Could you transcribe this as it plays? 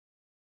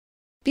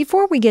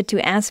Before we get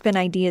to Aspen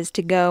Ideas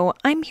to Go,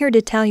 I'm here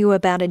to tell you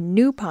about a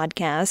new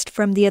podcast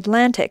from The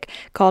Atlantic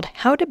called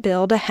How to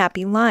Build a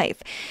Happy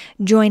Life.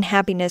 Join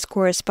happiness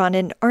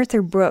correspondent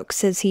Arthur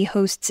Brooks as he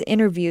hosts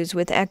interviews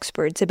with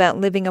experts about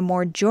living a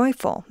more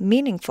joyful,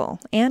 meaningful,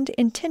 and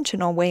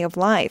intentional way of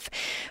life.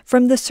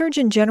 From the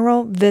Surgeon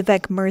General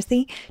Vivek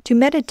Murthy to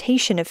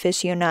meditation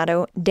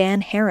aficionado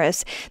Dan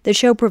Harris, the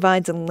show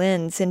provides a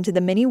lens into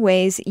the many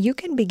ways you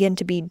can begin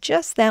to be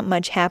just that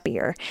much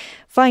happier.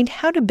 Find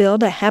How to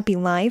Build a Happy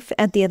Life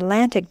at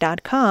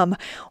theatlantic.com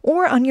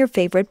or on your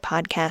favorite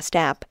podcast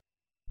app.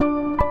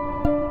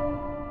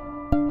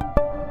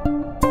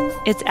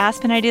 It's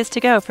Aspen Ideas to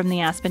Go from the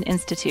Aspen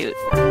Institute.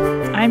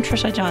 I'm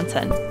Trisha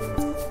Johnson.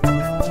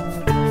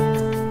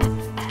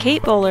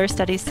 Kate Bowler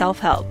studies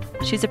self-help.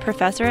 She's a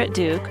professor at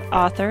Duke,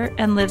 author,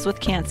 and lives with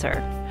cancer.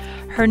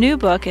 Her new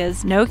book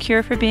is No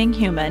Cure for Being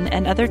Human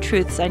and Other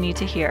Truths I Need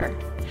to Hear.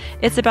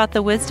 It's about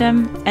the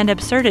wisdom and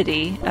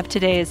absurdity of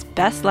today's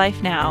best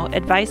life now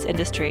advice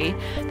industry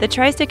that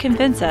tries to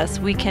convince us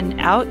we can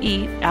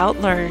out-eat,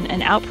 out-learn,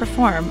 and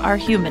outperform our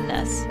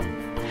humanness.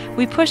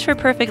 We push for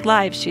perfect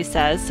lives, she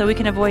says, so we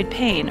can avoid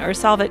pain or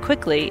solve it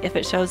quickly if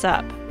it shows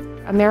up.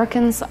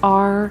 Americans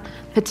are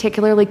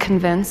particularly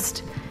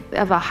convinced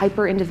of a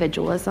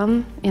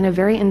hyper-individualism, in a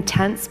very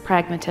intense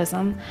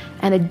pragmatism,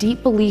 and a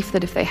deep belief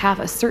that if they have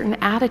a certain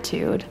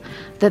attitude,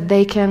 that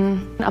they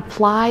can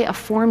apply a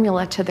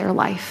formula to their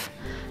life.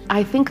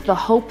 I think the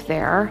hope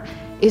there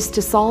is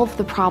to solve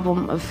the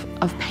problem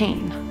of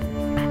pain.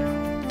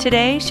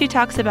 Today, she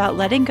talks about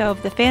letting go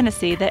of the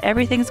fantasy that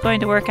everything's going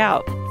to work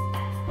out.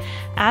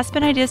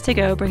 Aspen Ideas to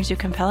Go brings you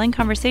compelling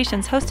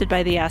conversations hosted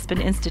by the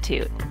Aspen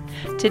Institute.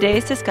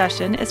 Today's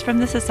discussion is from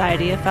the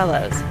Society of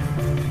Fellows.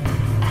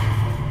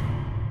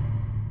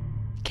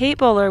 Kate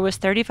Bowler was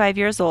 35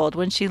 years old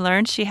when she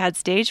learned she had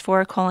stage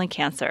 4 colon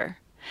cancer.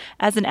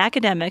 As an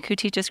academic who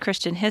teaches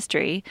Christian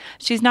history,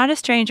 she's not a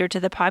stranger to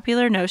the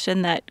popular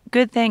notion that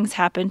good things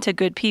happen to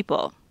good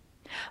people.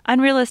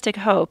 Unrealistic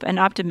hope and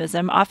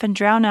optimism often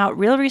drown out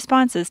real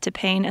responses to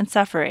pain and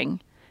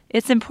suffering.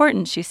 It's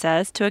important, she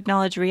says, to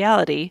acknowledge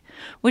reality,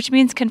 which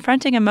means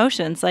confronting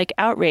emotions like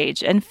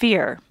outrage and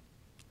fear.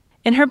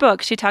 In her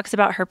book, she talks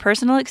about her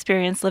personal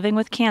experience living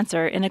with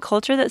cancer in a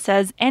culture that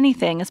says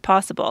anything is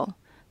possible.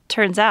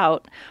 Turns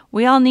out,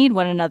 we all need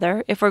one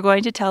another if we're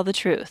going to tell the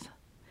truth.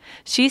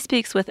 She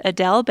speaks with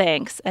Adelle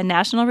Banks, a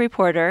national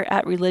reporter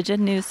at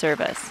Religion News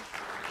Service.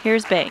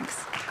 Here's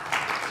Banks.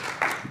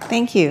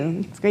 Thank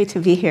you. It's great to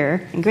be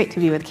here and great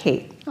to be with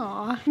Kate.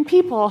 Aw, and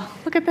people,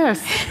 look at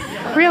this.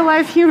 Real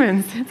life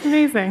humans. It's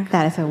amazing.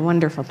 That is a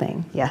wonderful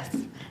thing, yes.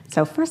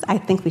 So first, I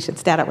think we should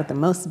start out with the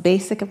most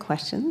basic of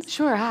questions.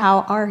 Sure.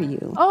 How are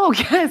you? Oh,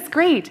 yes,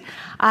 great.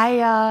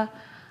 I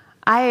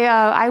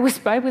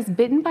was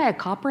bitten by a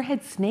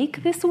copperhead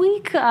snake this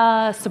week,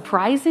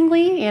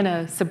 surprisingly, in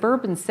a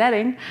suburban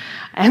setting.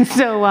 And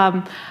so,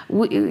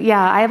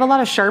 I have a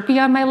lot of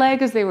Sharpie on my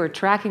leg as they were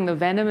tracking the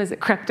venom as it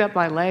crept up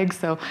my leg.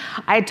 So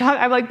I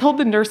pulled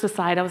the nurse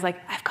aside. I was like,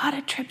 I've got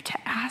a trip to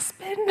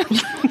Aspen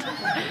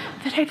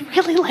that I'd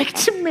really like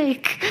to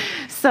make.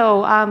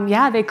 So,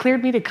 they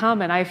cleared me to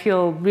come, and I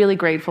feel really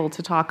grateful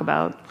to talk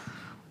about.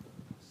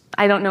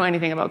 I don't know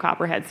anything about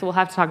copperheads, so we'll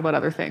have to talk about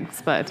other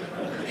things, but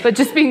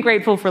just being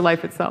grateful for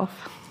life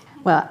itself.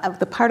 Well,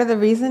 the part of the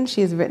reason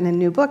she's written a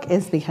new book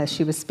is because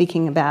she was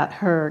speaking about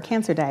her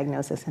cancer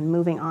diagnosis and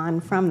moving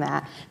on from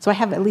that. So I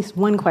have at least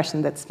one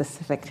question that's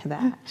specific to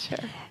that. Sure.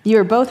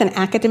 You're both an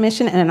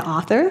academician and an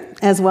author,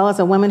 as well as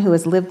a woman who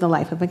has lived the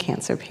life of a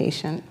cancer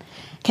patient.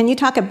 Can you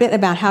talk a bit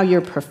about how your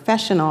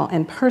professional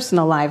and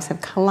personal lives have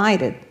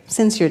collided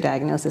since your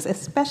diagnosis,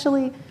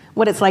 especially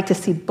what it's like to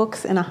see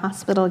books in a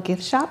hospital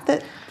gift shop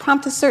that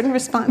prompt a certain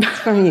response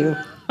from you?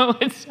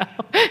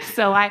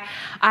 So I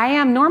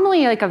am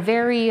normally like a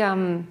very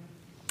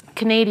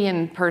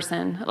Canadian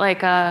person,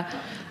 like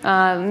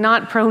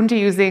not prone to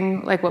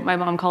using like what my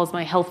mom calls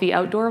my healthy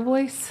outdoor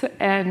voice.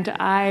 And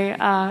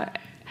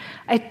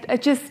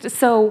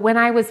so when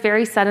I was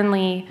very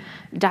suddenly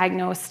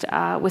diagnosed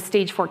with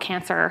stage 4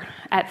 cancer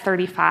at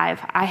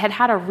 35, I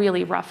had a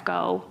really rough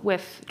go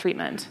with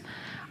treatment.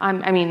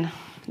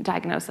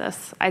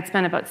 Diagnosis. I'd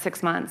spent about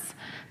 6 months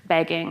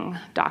begging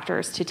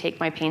doctors to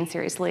take my pain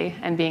seriously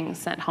and being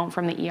sent home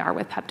from the ER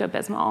with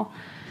Pepto-Bismol.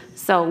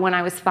 So when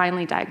I was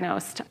finally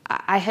diagnosed,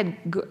 I had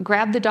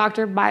grabbed the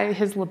doctor by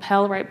his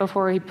lapel right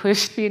before he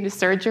pushed me into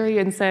surgery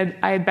and said,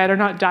 I had better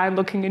not die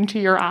looking into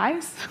your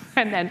eyes.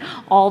 And then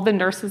all the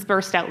nurses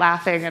burst out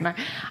laughing. And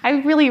I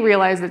really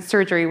realized that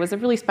surgery was a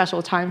really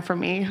special time for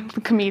me,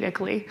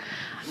 comedically.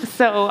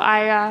 So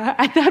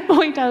at that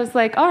point, I was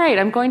like, all right,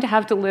 I'm going to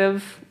have to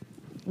live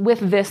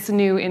with this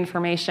new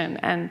information.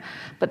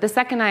 But the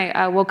second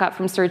I woke up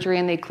from surgery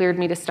and they cleared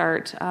me to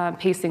start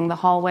pacing the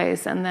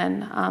hallways and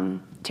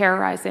then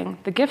terrorizing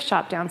the gift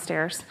shop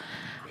downstairs,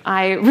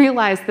 I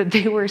realized that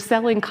they were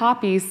selling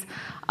copies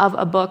of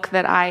a book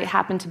that I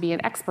happen to be an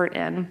expert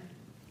in.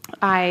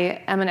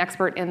 I am an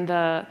expert in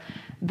the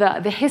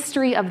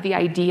history of the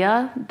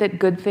idea that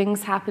good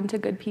things happen to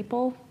good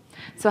people.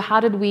 So how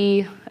did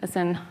we, as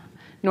in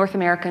North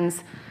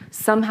Americans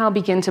somehow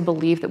begin to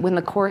believe that when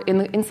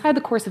inside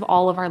the course of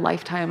all of our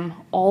lifetime,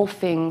 all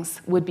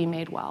things would be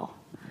made well?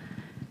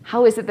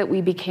 How is it that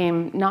we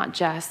became not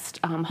just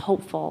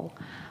hopeful,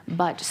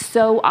 but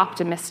so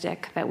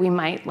optimistic that we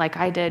might, like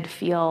I did,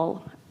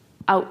 feel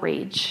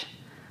outrage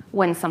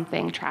when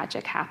something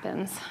tragic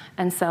happens?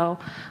 And so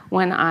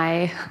when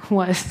I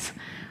was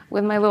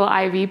with my little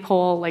IV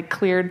pole, like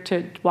cleared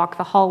to walk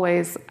the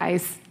hallways,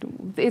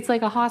 it's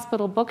like a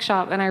hospital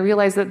bookshop, and I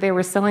realized that they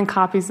were selling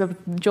copies of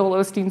Joel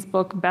Osteen's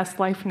book, Best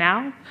Life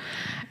Now,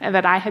 and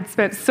that I had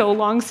spent so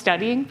long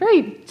studying,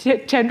 very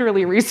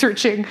tenderly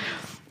researching,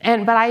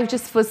 but I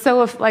just was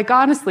so, like,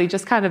 honestly,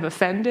 just kind of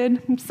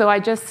offended. So I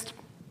just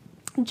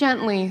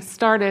gently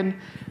started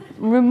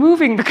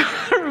removing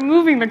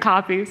the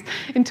copies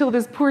until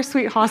this poor,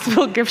 sweet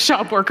hospital gift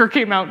shop worker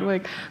came out and,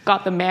 like,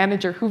 got the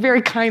manager, who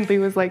very kindly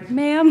was like,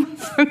 "Ma'am."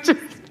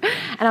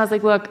 And I was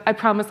like, "Look, I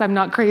promise I'm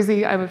not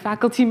crazy. I'm a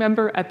faculty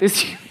member at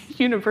this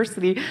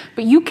university,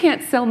 but you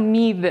can't sell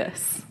me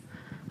this.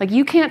 Like,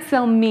 you can't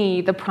sell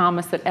me the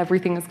promise that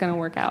everything is going to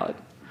work out."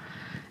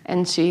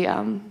 And she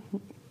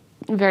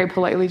very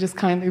politely, just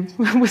kindly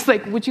was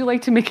like, "Would you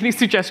like to make any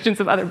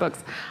suggestions of other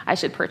books I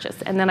should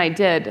purchase?" And then I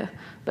did.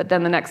 But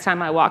then the next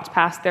time I walked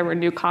past, there were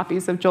new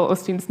copies of Joel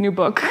Osteen's new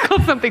book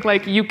called something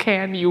like "You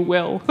Can, You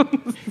Will."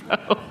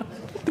 So.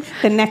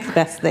 The next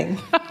best thing.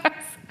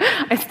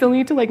 I still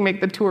need to, like,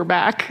 make the tour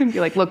back and be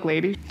like, "Look,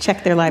 lady."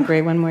 Check their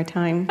library one more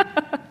time.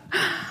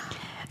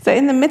 So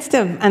in the midst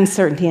of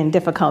uncertainty and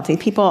difficulty,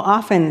 people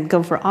often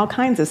go for all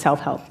kinds of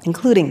self-help,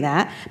 including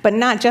that, but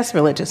not just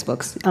religious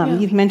books.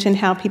 You've mentioned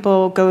how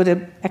people go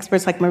to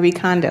experts like Marie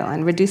Kondo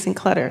on reducing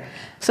clutter.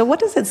 So what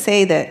does it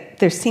say that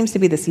there seems to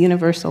be this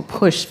universal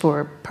push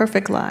for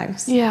perfect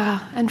lives?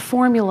 Yeah, and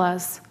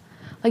formulas.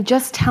 Like,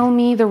 just tell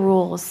me the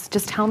rules.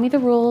 Just tell me the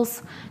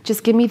rules.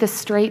 Just give me the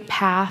straight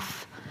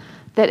path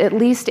that, at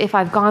least if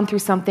I've gone through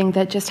something,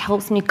 that just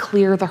helps me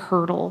clear the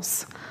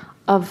hurdles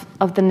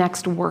of the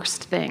next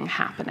worst thing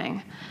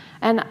happening.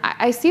 And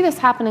I see this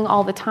happening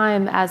all the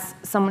time as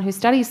someone who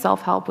studies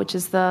self-help, which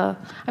is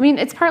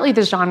it's partly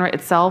the genre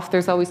itself.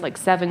 There's always like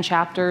 7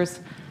 chapters,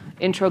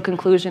 intro,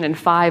 conclusion, and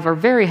 5 are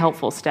very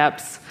helpful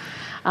steps.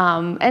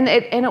 And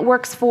it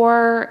works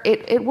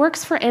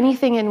for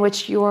anything in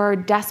which you're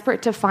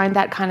desperate to find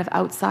that kind of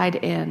outside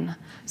in.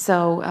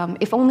 So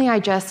if only I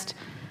just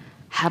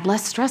had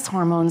less stress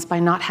hormones by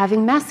not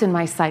having mess in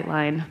my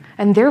sightline.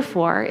 And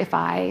therefore, if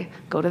I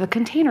go to the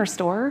Container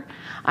Store,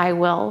 I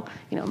will,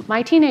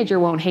 my teenager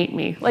won't hate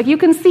me. Like, you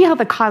can see how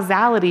the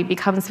causality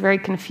becomes very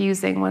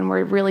confusing when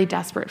we're really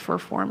desperate for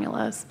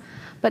formulas.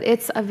 But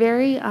it's a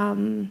very,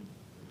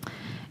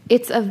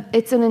 it's an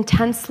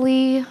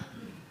intensely,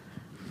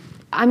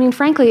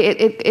 frankly,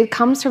 it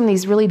comes from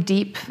these really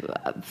deep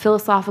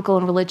philosophical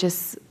and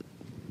religious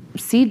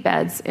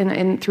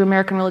seedbeds through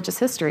American religious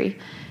history,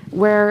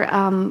 where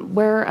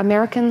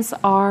Americans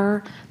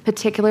are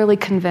particularly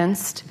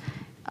convinced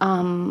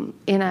of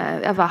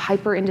a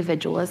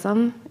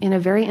hyper-individualism, in a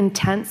very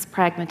intense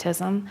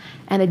pragmatism,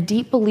 and a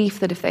deep belief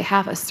that if they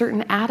have a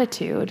certain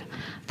attitude,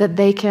 that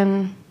they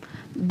can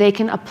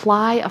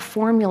apply a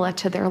formula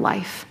to their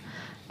life.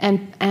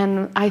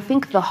 And I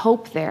think the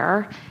hope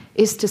there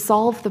is to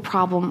solve the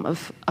problem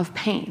of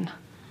pain.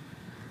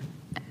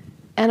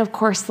 And of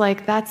course,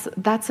 like,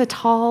 that's a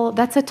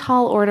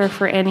tall order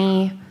for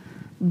any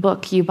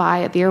book you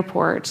buy at the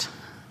airport,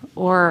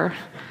 or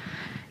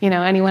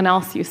anyone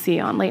else you see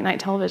on late night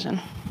television.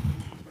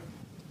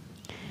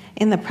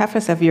 In the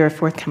preface of your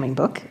forthcoming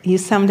book, you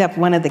summed up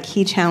one of the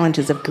key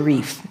challenges of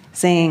grief,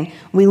 saying,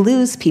 "We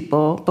lose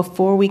people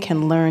before we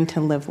can learn to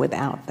live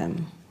without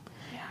them."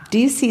 Yeah. Do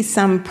you see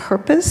some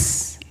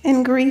purpose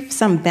in grief,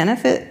 some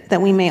benefit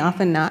that we may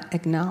often not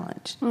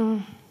acknowledge?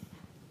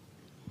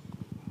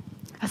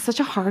 That's such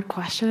a hard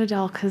question,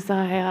 Adele, because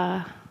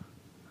I've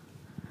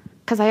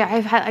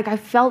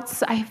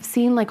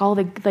seen like all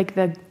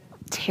the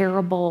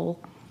terrible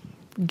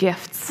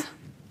gifts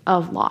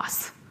of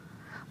loss.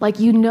 Like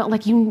you know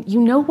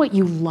what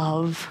you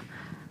love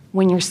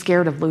when you're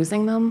scared of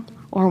losing them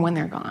or when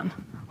they're gone.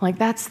 Like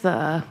that's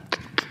the.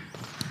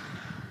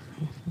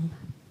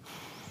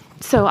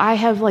 So I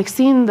have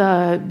seen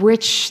the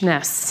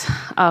richness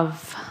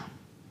of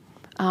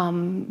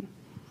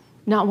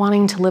not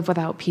wanting to live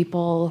without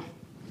people,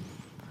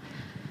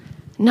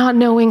 not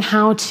knowing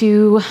how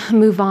to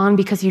move on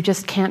because you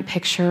just can't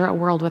picture a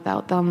world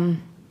without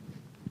them.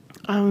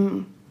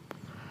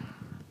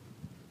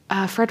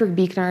 Frederick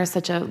Buechner is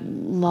such a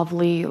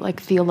lovely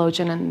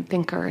theologian and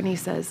thinker, and he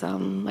says,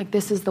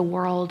 this is the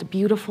world,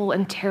 beautiful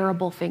and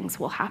terrible things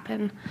will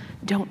happen.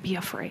 Don't be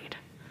afraid.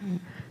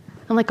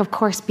 And of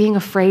course, being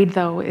afraid,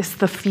 though, is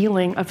the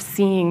feeling of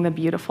seeing the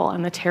beautiful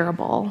and the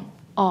terrible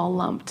all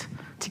lumped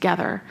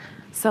together.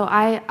 So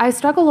I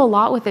struggle a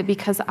lot with it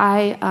because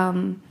I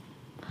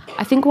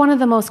think one of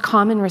the most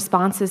common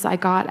responses I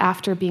got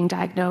after being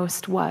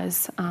diagnosed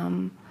was,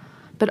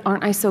 but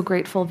aren't I so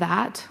grateful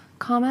that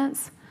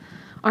comments?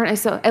 Aren't I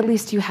so, at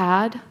least you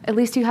have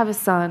a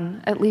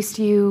son, at least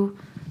you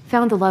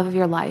found the love of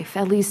your life,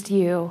 at least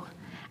you.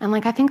 And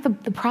like, I think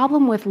the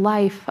problem with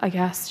life, I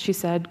guess, she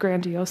said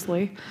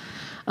grandiosely,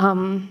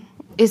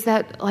 is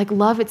that like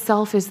love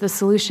itself is the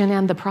solution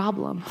and the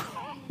problem.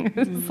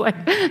 It's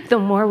like the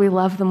more we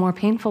love, the more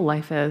painful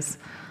life is.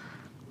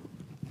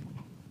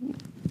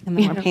 And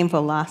the more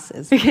painful loss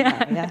is.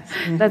 Yeah, yes.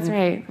 That's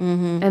right.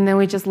 And then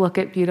we just look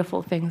at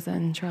beautiful things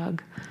and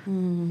shrug.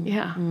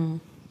 Yeah.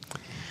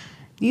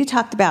 You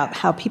talked about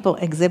how people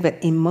exhibit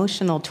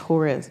emotional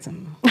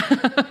tourism.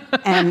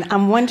 And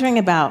I'm wondering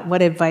about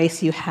what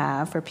advice you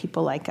have for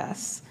people like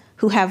us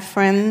who have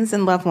friends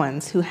and loved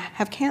ones who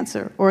have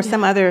cancer or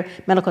some other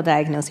medical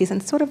diagnoses,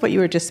 and sort of what you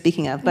were just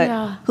speaking of, but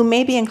who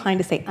may be inclined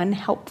to say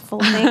unhelpful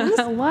things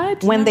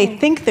when they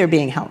think they're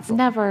being helpful.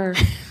 Never.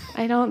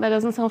 That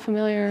doesn't sound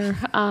familiar.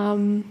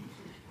 I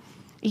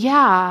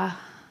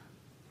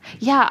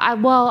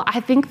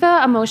think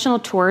the emotional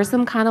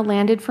tourism kind of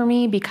landed for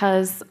me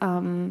because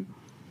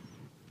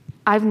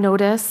I've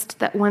noticed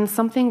that when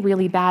something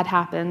really bad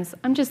happens,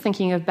 I'm just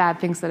thinking of bad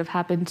things that have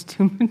happened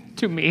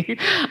to me.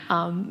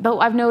 But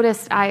I've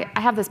noticed I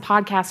have this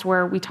podcast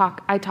where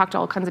I talk to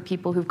all kinds of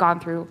people who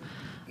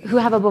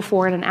have a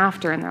before and an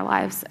after in their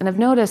lives. And I've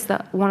noticed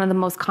that one of the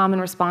most common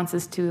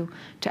responses to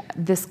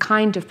this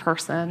kind of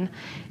person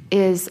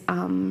is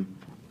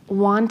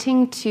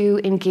wanting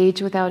to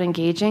engage without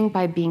engaging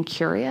by being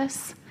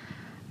curious.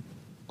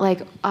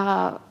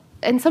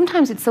 And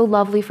sometimes it's so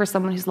lovely for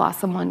someone who's lost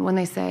someone when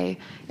they say,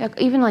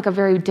 even like a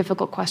very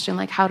difficult question,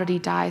 like, how did he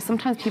die?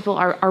 Sometimes people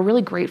are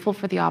really grateful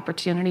for the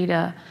opportunity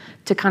to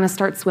kind of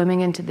start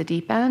swimming into the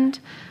deep end.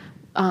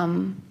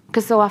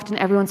 Because so often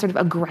everyone sort of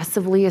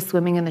aggressively is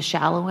swimming in the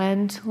shallow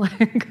end.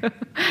 Like,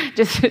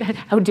 just,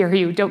 how dare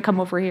you, don't come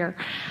over here.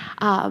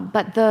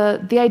 But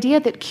the idea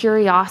that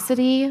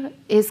curiosity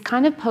is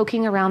kind of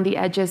poking around the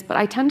edges, but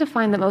I tend to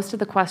find that most of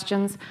the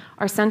questions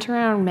are centered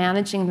around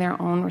managing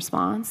their own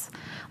response,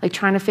 like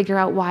trying to figure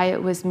out why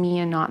it was me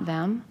and not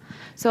them.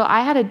 So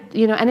I had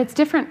and it's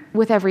different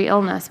with every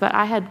illness, but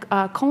I had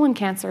colon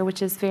cancer,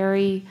 which is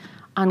very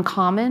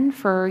uncommon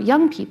for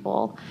young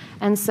people.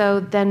 And so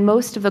then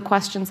most of the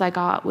questions I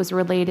got was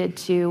related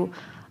to,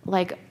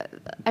 like,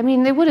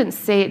 they wouldn't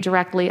say it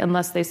directly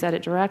unless they said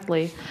it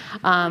directly,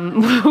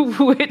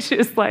 which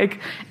is like,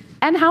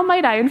 and how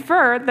might I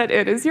infer that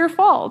it is your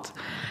fault?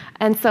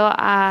 And so,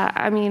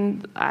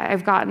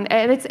 I've gotten,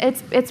 and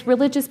it's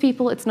religious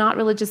people, it's not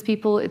religious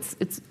people,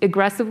 it's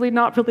aggressively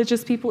not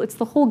religious people, it's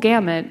the whole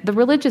gamut. The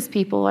religious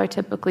people are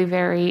typically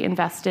very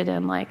invested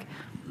in, like,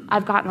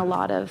 I've gotten a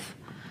lot of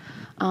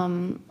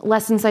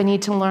lessons I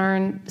need to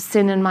learn,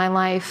 sin in my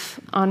life,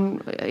 on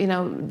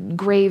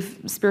grave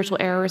spiritual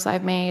errors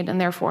I've made,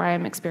 and therefore I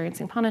am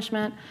experiencing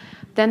punishment.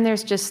 Then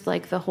there's just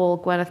like the whole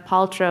Gwyneth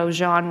Paltrow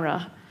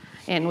genre,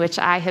 in which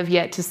I have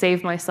yet to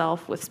save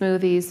myself with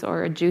smoothies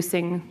or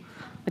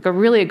like a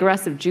really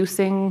aggressive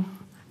juicing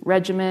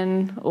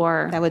regimen,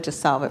 or that would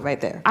just solve it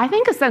right there. I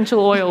think essential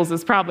oils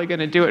is probably going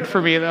to do it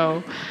for me,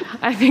 though.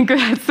 I think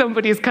that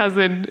somebody's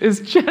cousin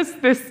is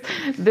just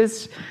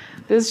this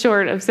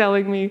short of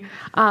selling me.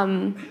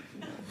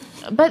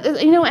 But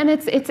and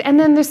it's and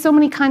then there's so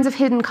many kinds of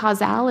hidden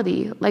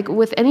causality, like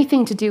with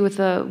anything to do with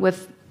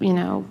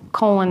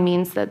colon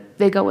means that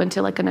they go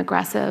into like an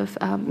aggressive.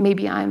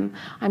 Maybe I'm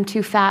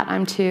too fat.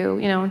 I'm too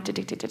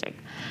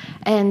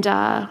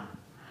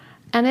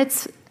and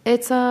it's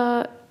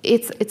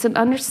an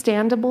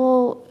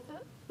understandable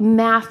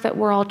math that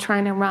we're all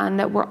trying to run.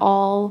 That we're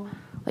all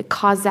like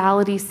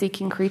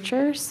causality-seeking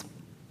creatures.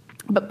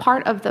 But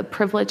part of the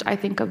privilege, I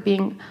think, of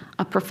being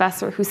a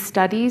professor who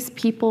studies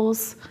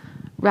people's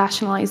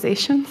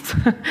rationalizations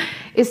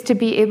is to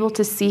be able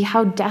to see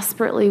how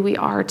desperately we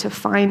are to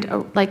find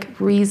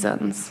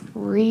reasons.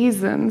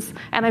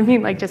 And I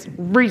mean like just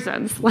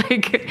reasons,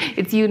 like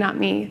it's you, not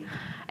me.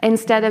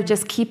 Instead of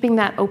just keeping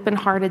that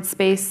open-hearted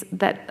space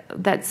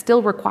that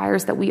still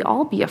requires that we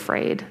all be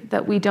afraid,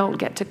 that we don't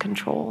get to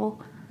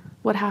control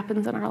what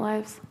happens in our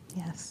lives.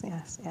 Yes.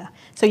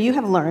 So you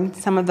have learned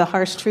some of the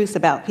harsh truths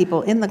about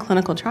people in the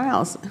clinical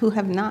trials who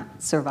have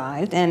not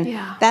survived, and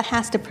that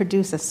has to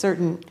produce a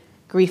certain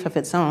grief of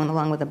its own,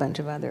 along with a bunch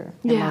of other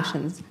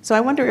emotions. So I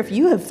wonder if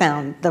you have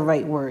found the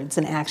right words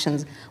and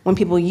actions when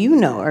people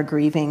are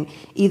grieving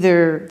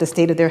either the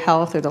state of their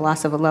health or the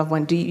loss of a loved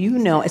one. Do you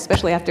know,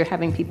 especially after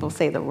having people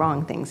say the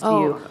wrong things to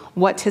you,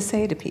 what to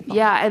say to people?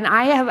 Yeah, and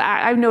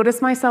I've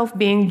noticed myself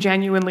being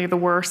genuinely the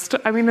worst.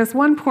 I mean, this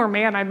one poor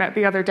man I met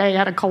the other day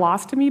had a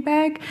colostomy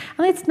bag,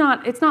 and it's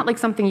not like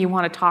something you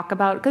want to talk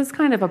about because it's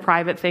kind of a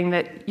private thing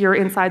that your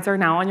insides are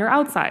now on your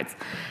outsides.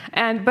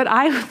 But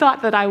I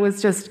thought that I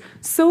was just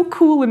so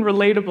cool and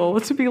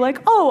relatable to be like,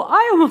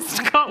 I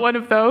almost got one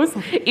of those.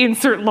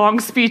 Insert long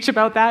speech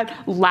about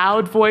that,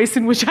 loud voice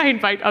in which I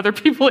invite other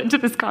people into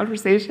this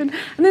conversation.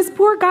 And this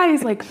poor guy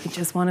is like, I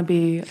just want to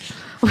be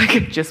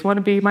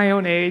my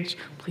own age.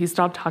 Please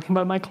stop talking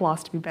about my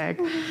colostomy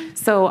bag.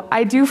 So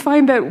I do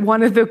find that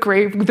one of the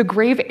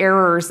grave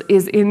errors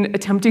is in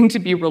attempting to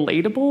be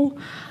relatable.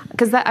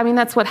 Because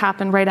that's what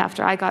happened right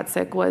after I got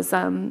sick was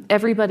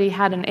everybody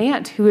had an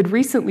aunt who had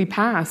recently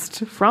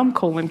passed from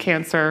colon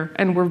cancer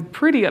and were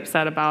pretty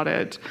upset about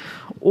it.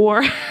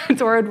 or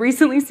I'd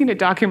recently seen a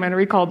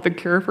documentary called The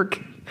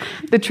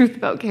Truth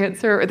About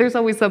Cancer. There's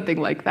always something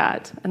like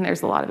that, and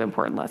there's a lot of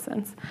important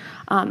lessons.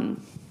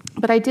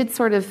 But I did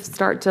sort of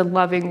start to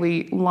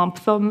lovingly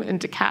lump them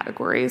into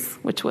categories,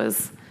 which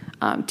was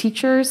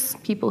teachers,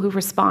 people who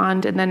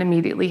respond and then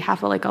immediately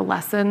have a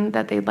lesson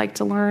that they'd like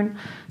to learn.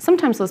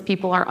 Sometimes those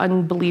people are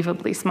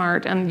unbelievably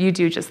smart, and you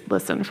do just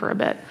listen for a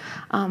bit.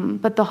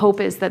 But the hope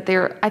is that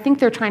I think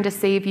they're trying to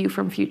save you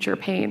from future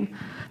pain.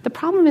 The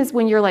problem is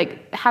when you're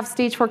have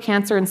stage 4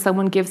 cancer and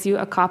someone gives you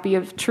a copy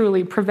of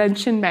Truly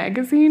Prevention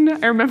magazine.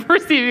 I remember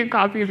receiving a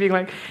copy and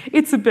being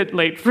it's a bit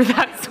late for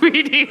that,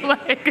 sweetie.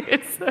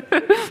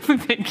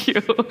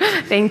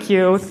 Thank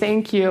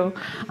you.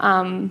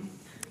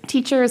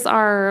 Teachers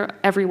are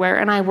everywhere,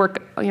 and I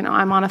work,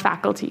 I'm on a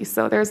faculty,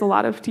 so there's a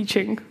lot of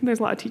teaching. There's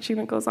a lot of teaching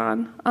that goes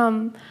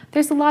on.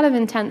 There's a lot of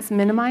intense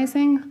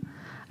minimizing.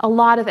 A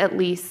lot of, at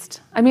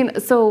least.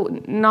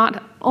 So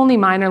not only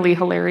minorly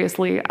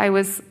hilariously, I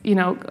was,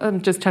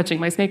 I'm just touching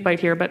my snake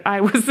bite here, but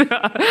I was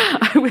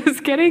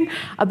getting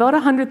about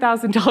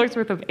 $100,000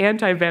 worth of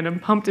anti-venom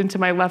pumped into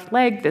my left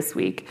leg this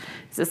week.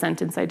 It's a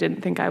sentence I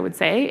didn't think I would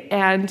say.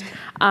 And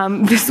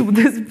this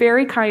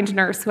very kind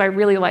nurse who I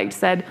really liked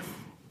said,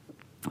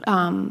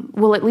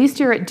 well, at least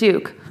you're at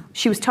Duke.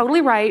 She was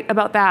totally right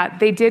about that.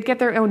 They did get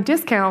their own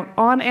discount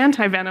on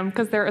anti-venom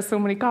because there are so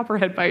many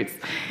copperhead bites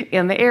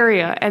in the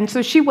area. And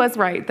so she was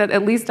right that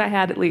at least I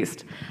had at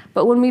least.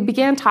 But when we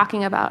began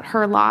talking about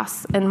her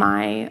loss and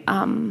my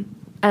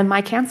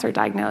cancer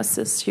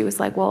diagnosis, she was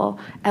like, well,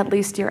 at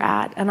least you're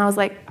at. And I was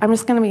like, I'm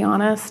just going to be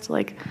honest.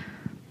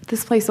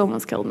 This place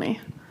almost killed me.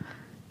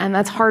 And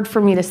that's hard for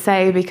me to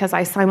say because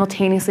I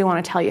simultaneously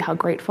want to tell you how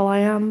grateful I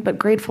am. But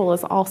grateful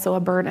is also a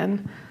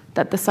burden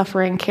that the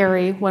suffering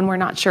carry when we're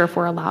not sure if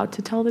we're allowed to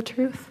tell the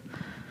truth.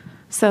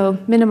 So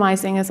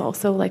minimizing is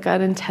also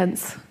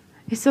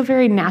it's a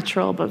very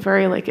natural but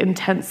very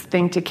intense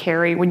thing to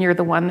carry when you're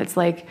the one that's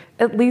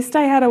at least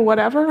I had a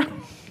whatever.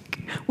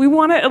 We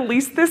want to at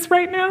least this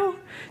right now?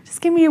 Just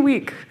give me a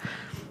week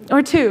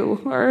or two,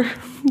 or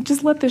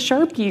just let the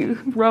Sharpie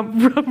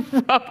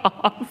rub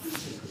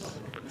off.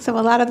 So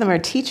a lot of them are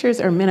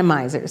teachers or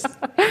minimizers.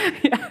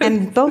 Yes.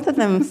 And both of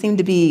them seem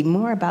to be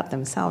more about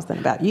themselves than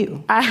about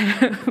you.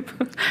 I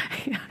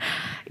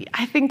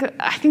think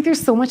there's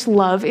so much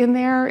love in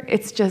there.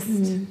 It's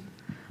just,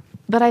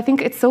 but I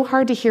think it's so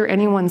hard to hear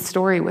anyone's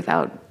story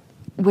without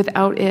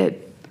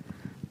it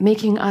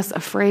making us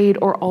afraid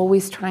or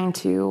always trying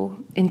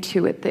to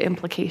intuit the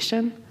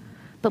implication.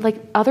 But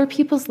other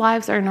people's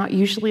lives are not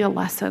usually a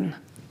lesson.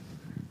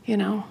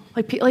 I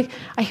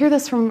hear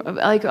this from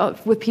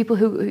with people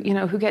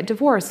who get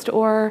divorced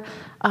or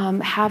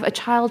have a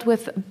child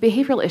with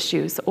behavioral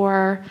issues,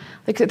 or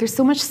there's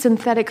so much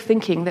synthetic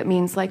thinking that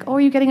means oh,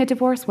 are you getting a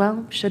divorce?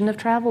 Well, shouldn't have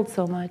traveled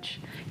so much.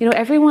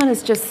 Everyone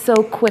is just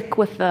so quick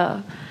with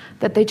that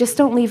they just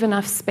don't leave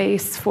enough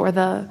space for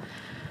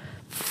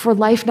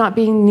life not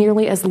being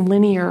nearly as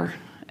linear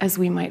as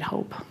we might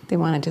hope. They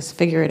want to just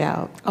figure it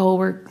out. Oh,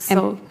 we're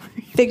so... And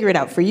figure it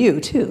out for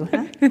you, too.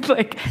 Huh?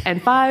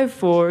 And 5,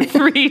 4,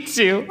 3,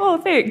 2. Oh,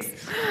 thanks.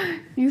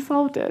 You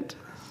solved it.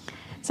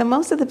 So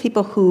most of the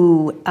people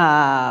who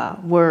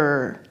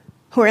are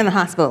in the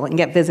hospital and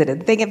get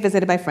visited, they get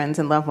visited by friends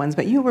and loved ones,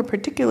 but you were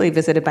particularly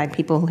visited by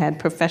people who had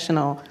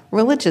professional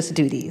religious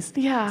duties.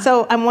 Yeah.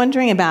 So I'm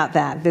wondering about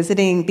that,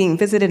 being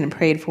visited and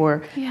prayed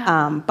for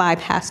by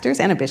pastors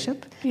and a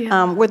bishop.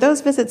 Yeah. Were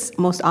those visits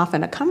most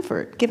often a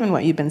comfort, given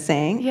what you've been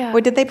saying? Yeah.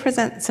 Or did they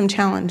present some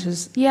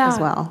challenges as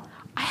well?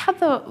 I have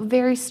the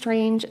very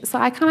strange, so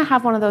I kind of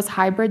have one of those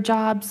hybrid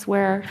jobs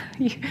where,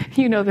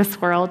 you know this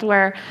world,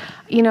 where,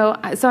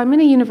 so I'm in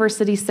a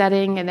university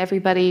setting and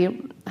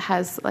everybody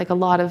has a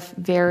lot of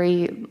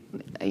very,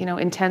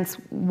 intense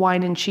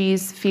wine and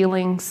cheese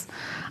feelings.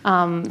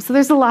 So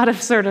there's a lot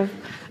of sort of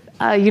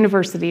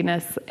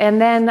university-ness.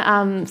 And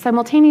then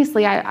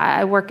simultaneously,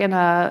 I work in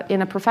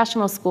a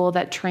professional school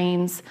that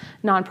trains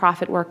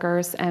nonprofit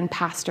workers and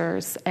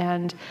pastors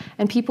and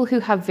people who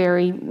have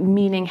very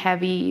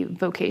meaning-heavy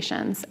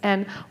vocations.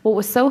 And what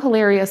was so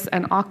hilarious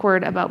and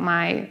awkward about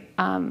my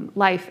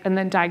life and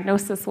then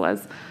diagnosis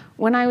was,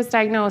 when I was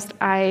diagnosed,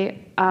 I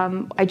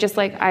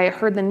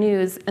heard the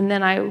news and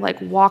then I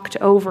walked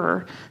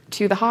over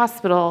to the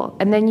hospital,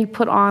 and then you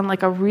put on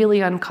a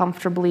really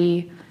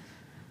uncomfortably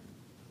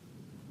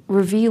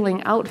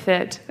revealing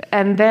outfit,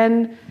 and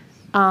then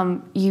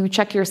you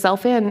check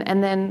yourself in,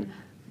 and then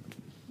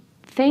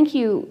thank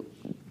you,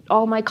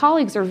 all my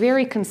colleagues are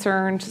very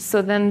concerned,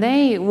 so then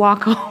they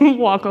walk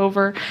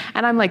over,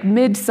 and I'm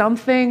mid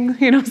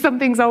something,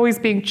 something's always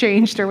being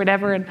changed or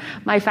whatever, and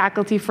my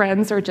faculty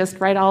friends are just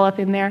right all up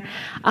in there.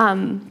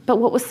 But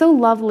what was so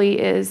lovely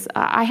is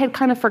I had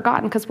kind of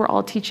forgotten, because we're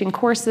all teaching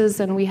courses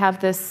and we have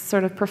this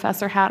sort of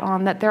professor hat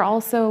on, that they're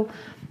also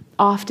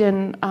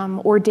often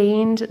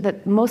ordained,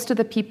 that most of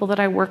the people that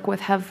I work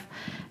with have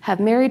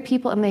married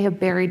people and they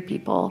have buried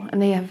people,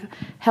 and they have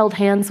held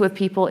hands with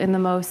people in the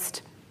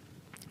most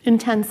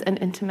intense and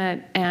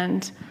intimate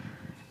and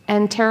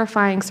and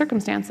terrifying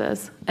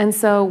circumstances. And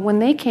so when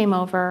they came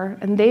over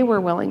and they were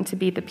willing to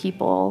be the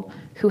people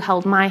who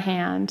held my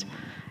hand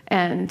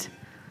and,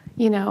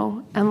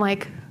 and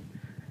like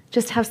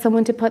just have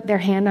someone to put their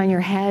hand on your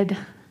head.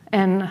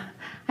 And I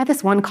had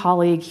this one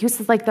colleague, he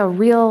was like the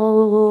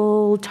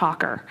real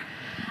talker.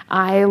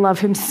 I love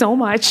him so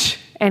much,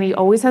 and he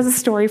always has a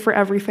story for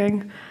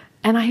everything.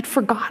 And I had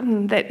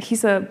forgotten that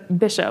he's a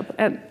bishop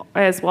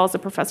as well as a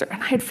professor,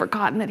 and I had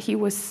forgotten that he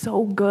was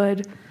so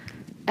good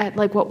at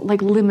like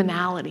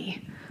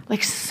liminality,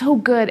 like so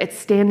good at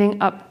standing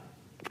up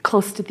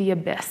close to the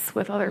abyss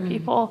with other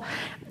people.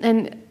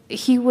 And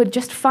he would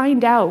just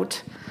find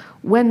out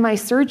when my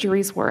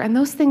surgeries were, and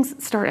those things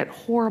start at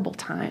horrible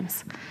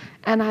times.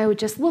 And I would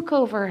just look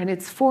over, and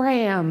it's 4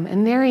 a.m.,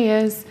 and there he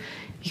is.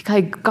 He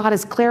got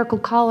his clerical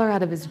collar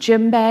out of his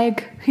gym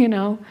bag,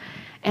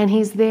 and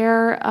he's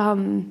there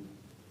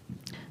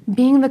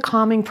being the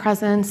calming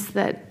presence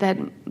that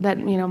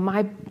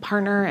my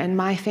partner and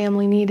my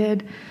family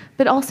needed,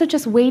 but also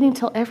just waiting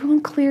till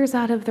everyone clears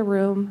out of the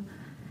room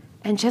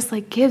and just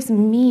like gives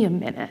me a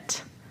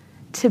minute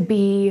to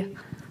be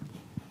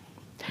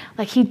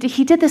like he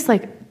did this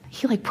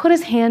he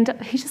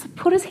just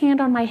put his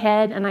hand on my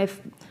head, and I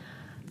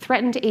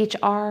threatened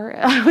HR.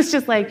 I was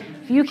just like,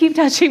 if you keep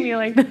touching me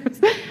like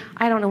this,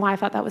 I don't know why I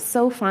thought that was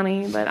so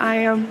funny, but I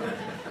am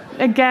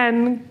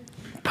again.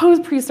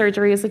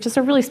 Pre-surgery is just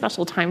a really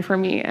special time for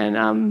me.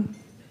 And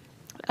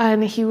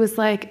he was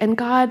like, and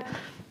God,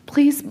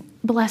 please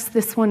bless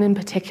this one in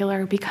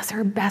particular because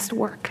her best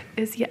work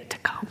is yet to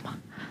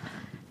come.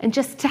 And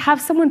just to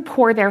have someone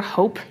pour their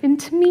hope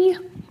into me,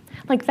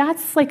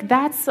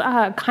 that's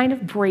kind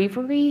of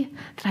bravery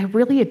that I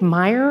really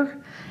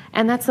admire.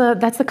 And that's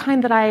the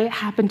kind that I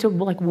happen to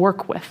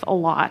work with a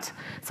lot.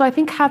 So I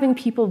think having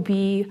people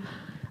be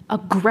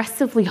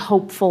aggressively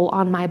hopeful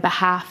on my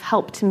behalf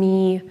helped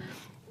me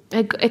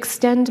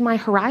extend my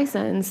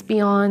horizons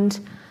beyond,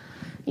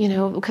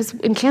 because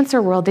in cancer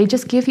world, they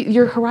just give you,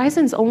 your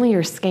horizon's only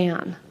your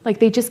scan.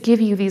 They just give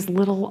you these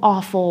little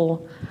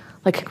awful,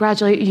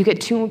 congratulate, you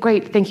get 2,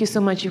 great, thank you so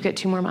much, you get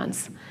 2 more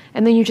months.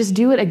 And then you just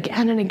do it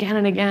again and again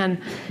and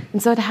again.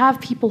 And so to have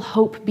people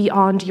hope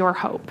beyond your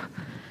hope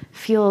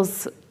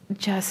feels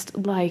just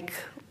like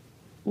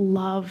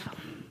love.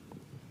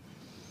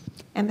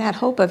 And that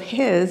hope of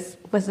his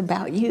was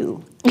about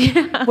you.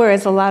 Yeah.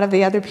 Whereas a lot of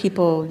the other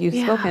people you've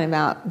spoken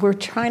about were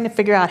trying to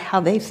figure out how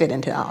they fit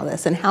into all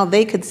this and how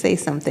they could say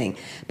something.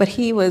 But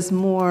he was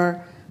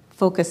more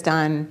focused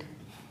on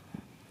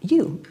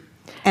you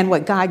and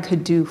what God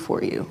could do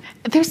for you.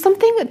 There's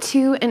something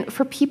too, and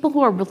for people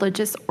who are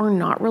religious or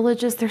not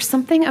religious, there's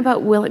something about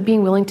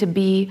being willing to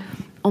be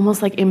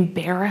almost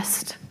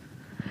embarrassed.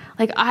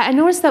 I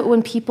noticed that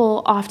when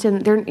people often,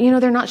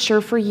 they're not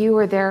sure for you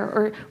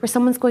or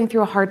someone's going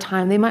through a hard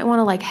time, they might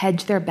want to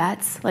hedge their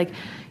bets.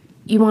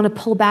 You want to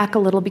pull back a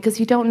little because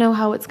you don't know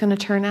how it's going to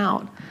turn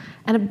out.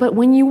 But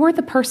when you were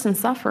the person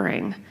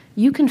suffering,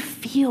 you can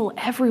feel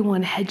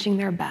everyone hedging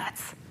their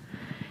bets.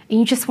 And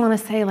you just want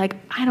to say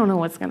I don't know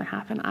what's going to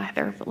happen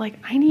either, but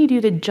I need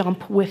you to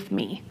jump with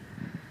me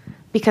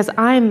because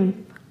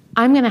I'm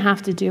going to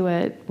have to do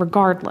it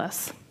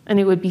regardless. And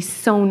it would be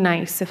so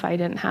nice if I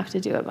didn't have to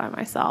do it by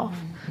myself.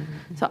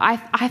 Mm-hmm. So I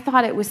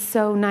thought it was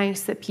so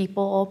nice that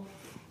people,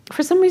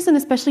 for some reason,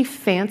 especially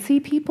fancy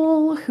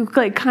people who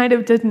kind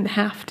of didn't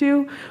have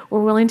to,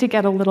 were willing to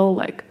get a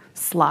little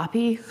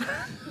sloppy.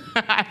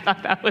 I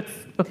thought that was...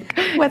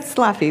 What's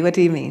sloppy? What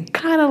do you mean?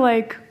 Kind of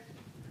I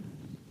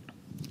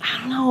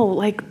don't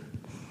know,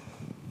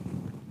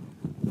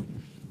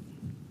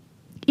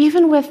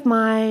 even with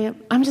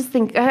I'm just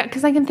thinking,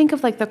 because I can think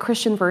of the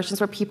Christian versions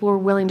where people were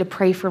willing to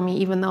pray for me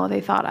even though they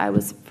thought I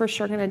was for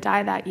sure going to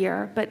die that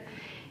year. But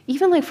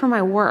even for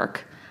my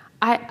work,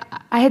 I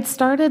had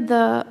started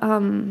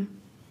the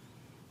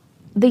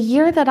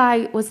year that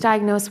I was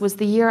diagnosed was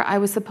the year I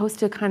was supposed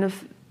to kind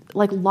of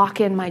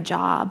lock in my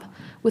job.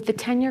 With the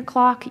tenure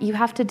clock, you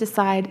have to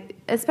decide,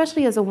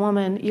 especially as a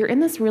woman, you're in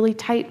this really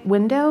tight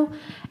window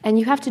and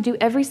you have to do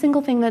every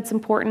single thing that's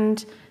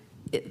important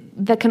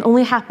that can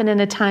only happen in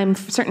a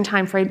certain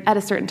time frame at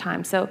a certain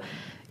time. So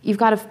you've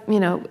got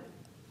to,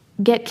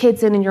 get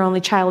kids in your only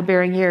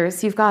childbearing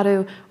years. You've got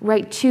to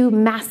write 2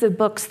 massive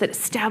books that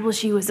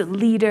establish you as a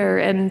leader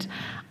and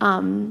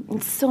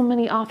so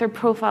many author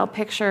profile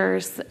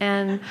pictures.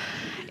 And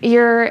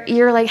you're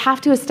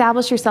have to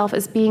establish yourself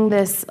as being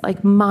this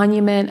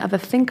monument of a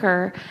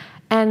thinker.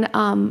 And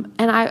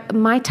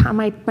my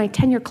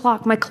tenure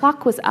clock, my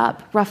clock was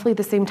up roughly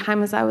the same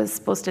time as I was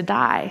supposed to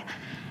die.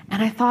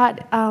 And I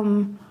thought,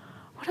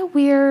 what a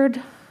weird,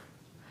 it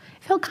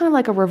felt kind of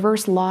like a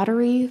reverse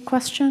lottery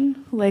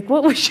question.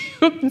 What would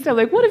you, so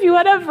what if you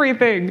had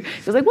everything?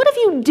 It was what if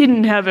you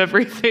didn't have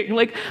everything?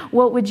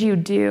 What would you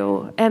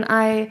do? And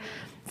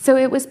so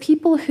it was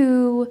people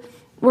who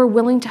were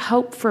willing to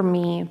hope for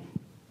me,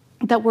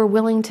 that were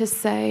willing to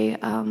say,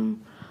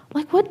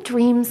 what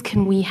dreams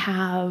can we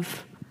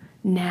have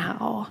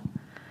now?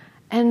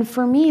 And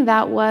for me,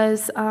 that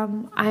was,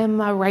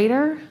 I'm a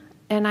writer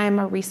and I'm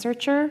a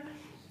researcher.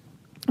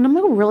 And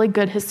I'm a really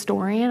good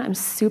historian. I'm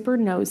super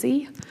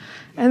nosy.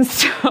 And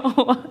so,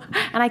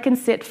 and I can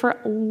sit for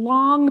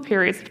long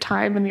periods of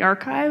time in the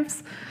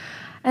archives.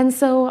 And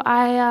so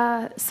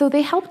so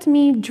they helped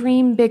me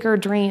dream bigger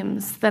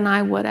dreams than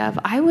I would have.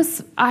 I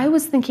was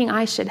thinking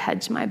I should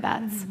hedge my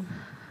bets.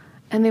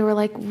 And they were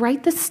like,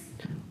 write the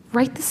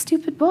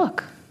stupid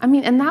book. I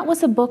mean, and that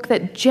was a book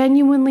that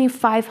genuinely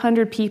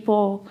 500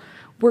 people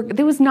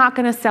they was not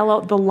going to sell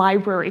out the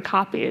library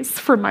copies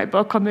for my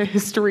book on the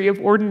history of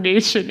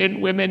ordination in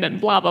women and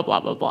blah, blah,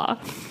 blah, blah, blah.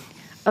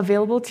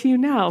 Available to you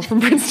now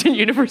from Princeton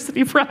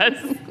University Press.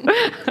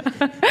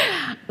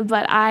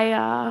 But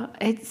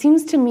it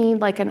seems to me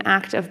like an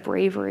act of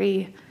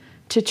bravery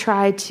to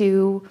try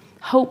to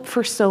hope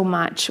for so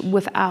much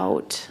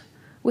without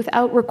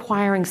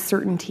requiring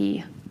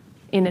certainty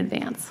in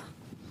advance.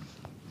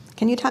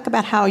 Can you talk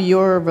about how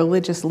your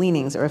religious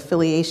leanings or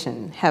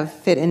affiliation have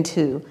fit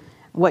into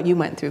what you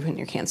went through in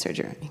your cancer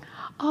journey?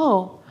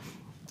 Oh,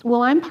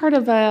 well, I'm part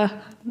of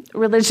a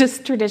religious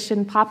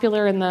tradition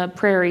popular in the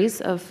prairies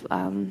of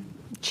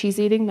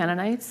cheese-eating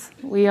Mennonites.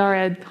 We are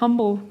a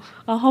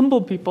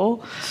humble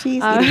people.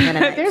 Cheese-eating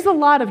Mennonites. There's a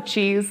lot of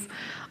cheese,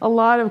 a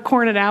lot of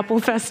corn and apple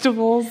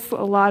festivals,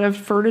 a lot of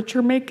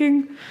furniture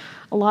making,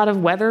 a lot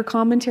of weather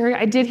commentary.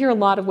 I did hear a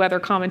lot of weather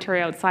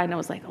commentary outside, and I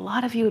was like, a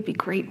lot of you would be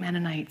great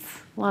Mennonites.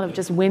 A lot of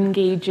just wind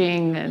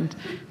gauging and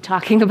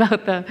talking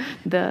about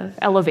the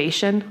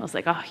elevation. I was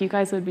like, oh, you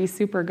guys would be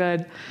super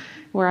good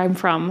where I'm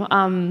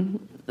from.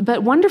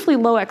 But wonderfully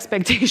low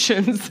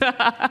expectations.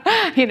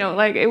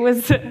 Like it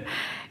was,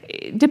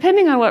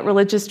 depending on what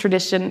religious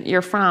tradition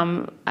you're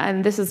from,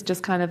 and this is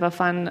just kind of a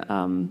fun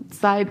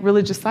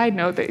religious side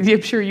note that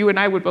I'm sure you and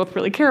I would both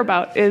really care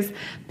about, is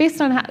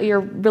based on your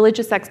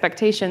religious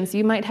expectations,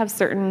 you might have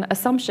certain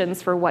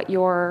assumptions for what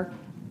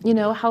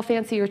how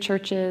fancy your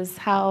church is,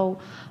 you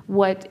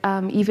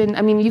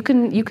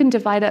can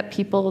divide up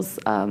people's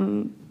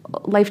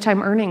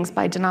lifetime earnings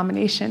by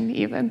denomination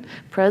even.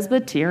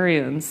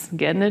 Presbyterians,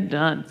 getting it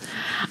done.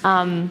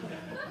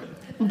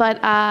 But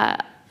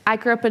I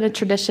grew up in a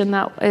tradition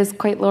that is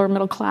quite lower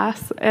middle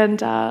class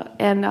and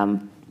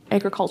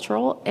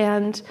agricultural.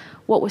 And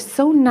what was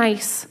so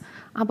nice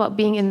about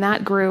being in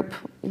that group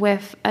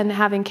and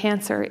having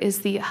cancer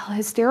is the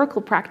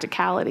hysterical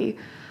practicality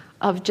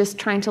of just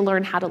trying to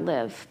learn how to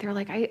live. They're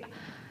like, I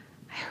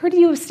heard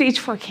you have stage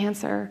 4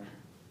 cancer.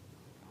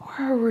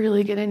 We're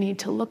really going to need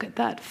to look at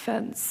that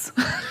fence.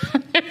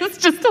 It's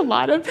just a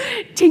lot of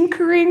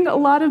tinkering, a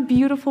lot of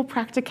beautiful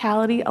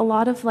practicality, a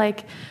lot of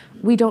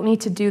we don't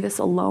need to do this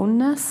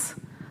aloneness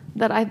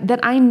that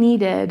I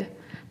needed.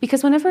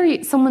 Because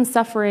whenever someone's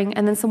suffering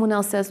and then someone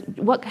else says,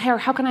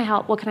 how can I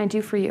help? What can I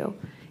do for you?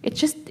 It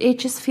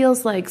just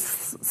feels like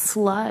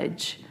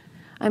sludge.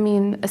 I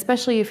mean,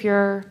 especially if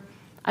you're,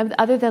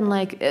 other than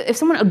if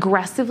someone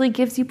aggressively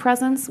gives you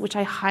presents, which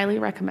I highly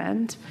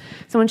recommend,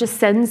 someone just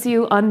sends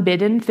you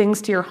unbidden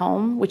things to your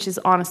home, which is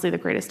honestly the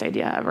greatest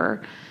idea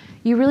ever,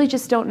 you really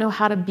just don't know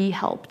how to be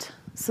helped.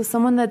 So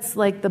someone that's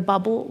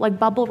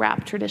bubble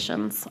wrap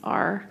traditions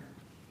are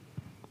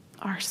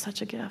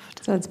such a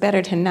gift. So it's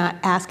better to not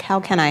ask, how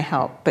can I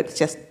help, but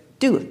just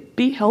do it.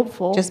 Be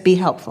helpful. Just be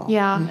helpful.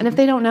 Yeah, and if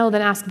they don't know,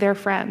 then ask their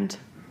friend,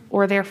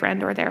 or their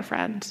friend, or their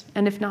friend.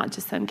 And if not,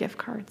 just send gift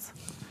cards.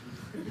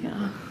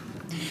 Yeah.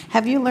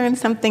 Have you learned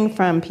something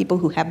from people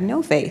who have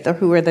no faith or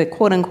who are the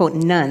quote-unquote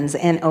nuns,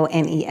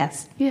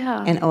 N-O-N-E-S?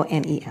 Yeah.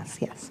 N-O-N-E-S,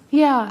 yes.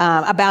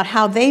 Yeah. About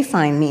how they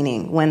find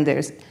meaning when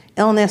there's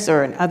illness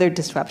or another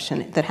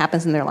disruption that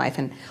happens in their life,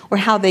 or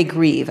how they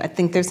grieve. I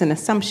think there's an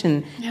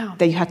assumption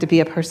that you have to be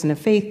a person of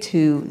faith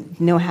to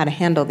know how to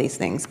handle these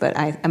things, but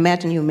I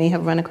imagine you may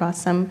have run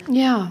across some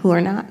who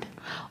are not.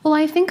 Well,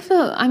 I think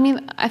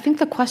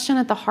the question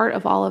at the heart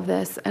of all of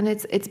this, and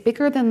it's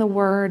bigger than the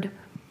word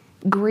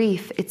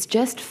grief, it's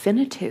just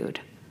finitude,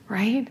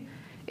 right?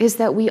 Is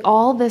that we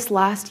all this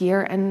last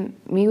year, and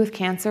me with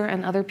cancer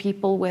and other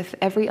people with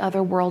every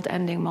other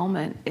world-ending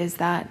moment, is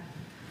that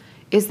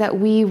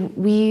we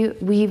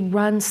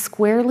run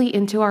squarely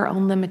into our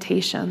own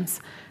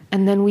limitations,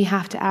 and then we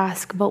have to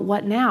ask, but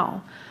what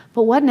now?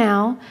 But what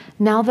now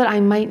that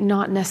I might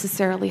not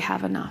necessarily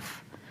have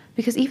enough?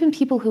 Because even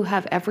people who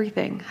have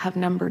everything have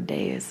numbered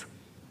days.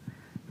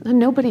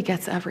 Nobody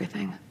gets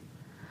everything.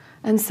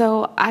 And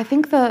so I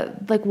think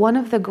one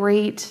of the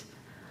great,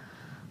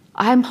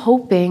 I'm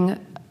hoping,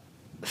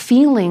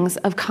 feelings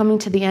of coming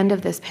to the end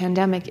of this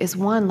pandemic is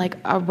one,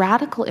 a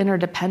radical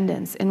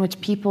interdependence in which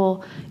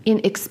people,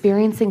 in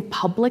experiencing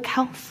public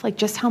health,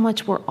 just how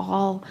much we're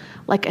all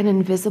like an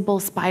invisible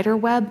spider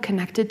web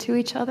connected to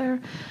each other,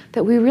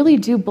 that we really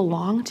do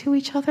belong to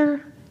each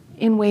other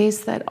in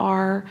ways that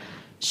are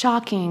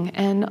shocking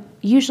and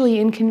usually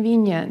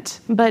inconvenient,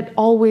 but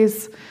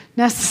always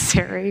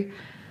necessary.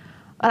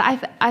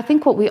 I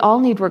think what we all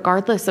need,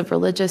 regardless of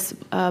religious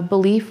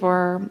belief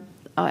or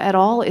at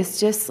all, is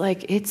just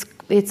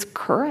it's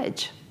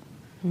courage.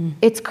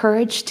 It's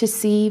courage to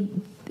see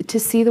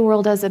the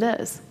world as it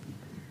is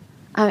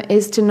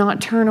to not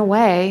turn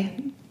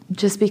away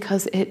just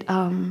because it's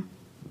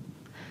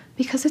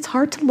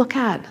hard to look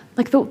at.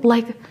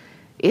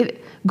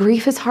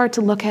 grief is hard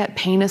to look at,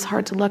 pain is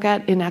hard to look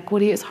at,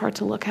 inequity is hard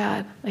to look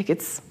at. Like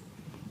it's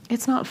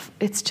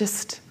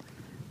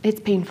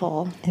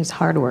painful. It's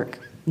hard work,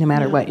 no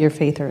matter what your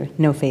faith or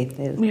no faith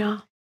is. Yeah.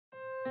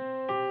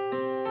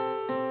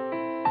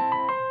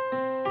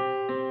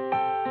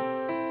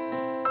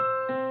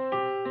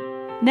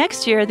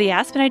 Next year, the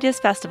Aspen Ideas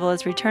Festival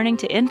is returning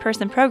to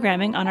in-person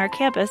programming on our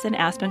campus in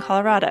Aspen,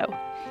 Colorado.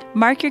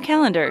 Mark your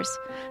calendars.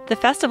 The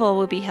festival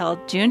will be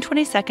held June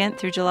 22nd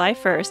through July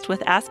 1st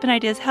with Aspen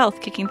Ideas Health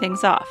kicking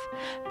things off.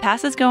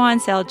 Passes go on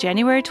sale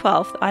January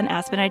 12th on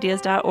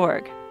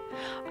aspenideas.org.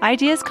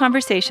 Ideas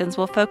Conversations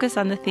will focus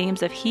on the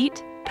themes of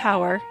heat,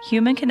 power,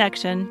 human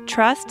connection,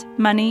 trust,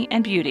 money,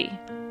 and beauty.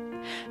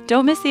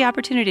 Don't miss the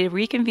opportunity to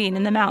reconvene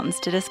in the mountains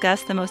to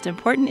discuss the most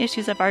important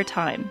issues of our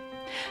time.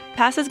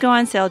 Passes go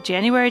on sale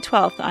January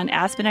 12th on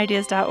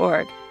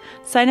aspenideas.org.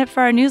 Sign up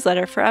for our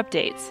newsletter for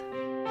updates.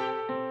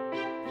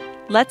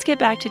 Let's get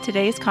back to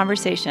today's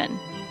conversation.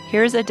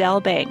 Here's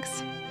Adelle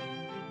Banks.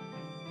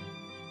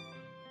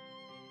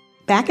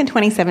 Back in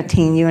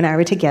 2017, you and I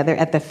were together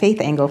at the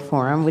Faith Angle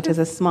Forum, which is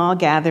a small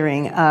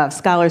gathering of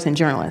scholars and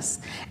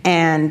journalists.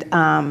 And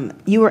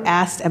you were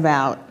asked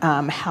about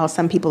how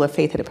some people of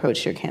faith had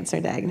approached your cancer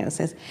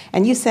diagnosis.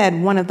 And you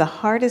said one of the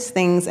hardest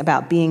things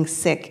about being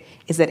sick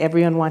is that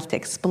everyone wants to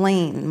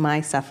explain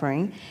my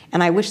suffering,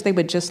 and I wish they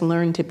would just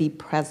learn to be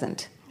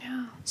present.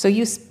 Yeah. So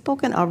you've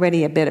spoken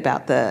already a bit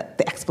about the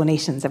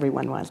explanations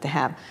everyone wants to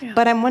have. Yeah.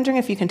 But I'm wondering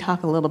if you can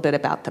talk a little bit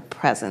about the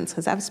presence,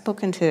 because I've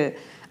spoken to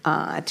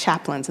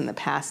chaplains in the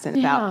past and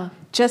about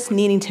just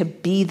needing to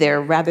be there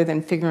rather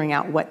than figuring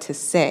out what to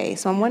say.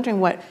 So I'm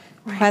wondering what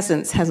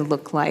presence has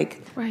looked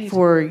like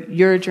for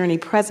your journey,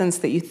 presence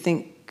that you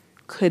think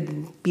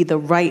could be the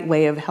right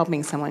way of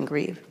helping someone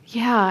grieve.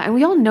 Yeah, and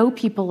we all know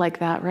people like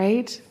that,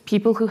 right?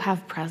 People who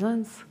have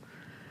presence.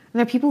 And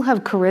there are people who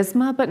have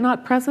charisma but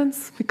not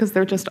presence because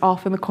they're just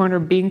off in the corner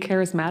being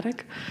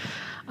charismatic.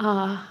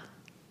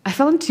 I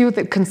found too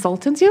that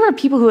consultants, you know,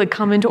 people who like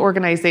come into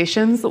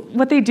organizations,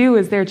 what they do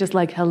is they're just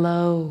like,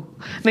 hello.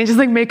 And they just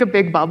like make a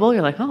big bubble.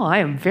 You're like, oh, I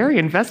am very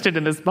invested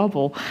in this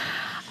bubble.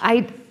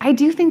 I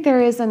do think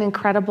there is an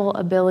incredible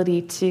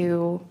ability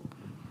to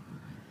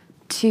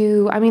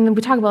I mean,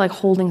 we talk about like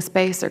holding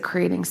space or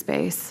creating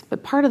space,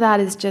 but part of that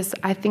is just,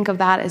 I think of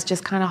that as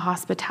just kind of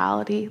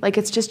hospitality. Like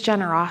it's just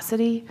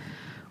generosity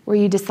where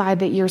you decide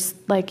that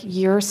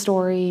your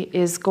story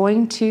is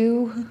going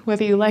to,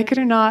 whether you like it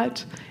or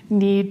not,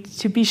 need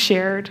to be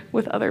shared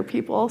with other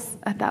people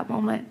at that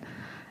moment.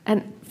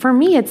 And for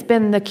me, it's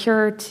been the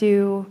cure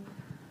to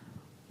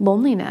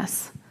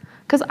loneliness.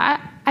 Because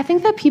I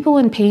think that people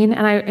in pain,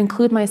 and I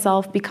include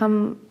myself,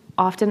 become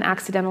often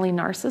accidentally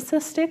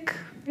narcissistic,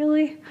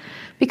 really.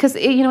 Because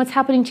it's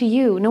happening to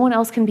you. No one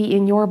else can be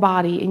in your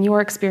body, in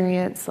your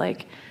experience,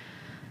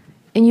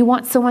 and you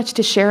want so much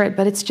to share it,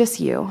 but it's just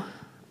you.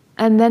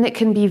 And then it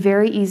can be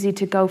very easy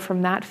to go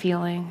from that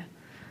feeling,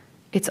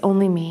 it's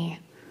only me,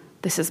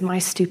 this is my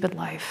stupid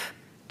life,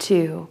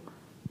 to,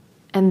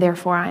 and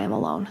therefore I am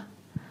alone.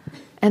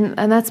 And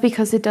that's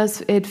because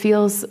it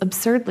feels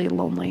absurdly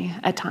lonely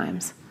at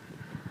times.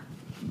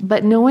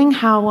 But knowing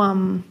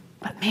how,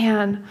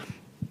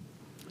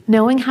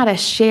 knowing how to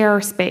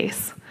share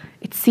space,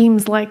 it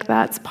seems like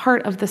that's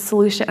part of the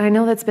solution. I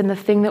know that's been the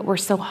thing that we're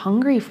so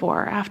hungry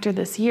for after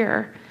this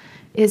year,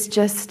 is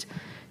just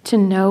to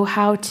know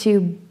how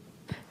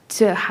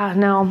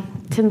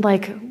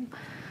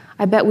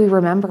I bet we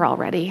remember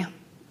already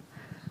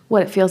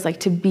what it feels like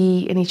to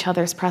be in each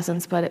other's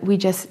presence, but we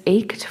just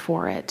ached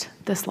for it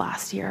this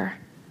last year.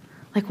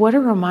 Like, what a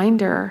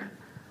reminder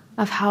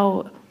of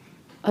how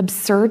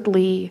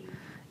absurdly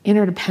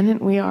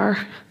interdependent we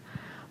are.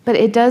 But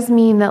it does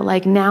mean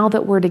that now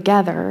that we're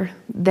together,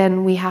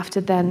 then we have to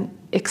then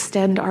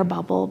extend our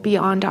bubble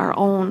beyond our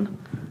own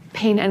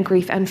pain and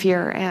grief and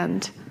fear,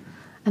 and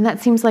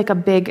that seems like a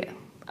big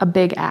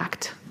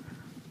act.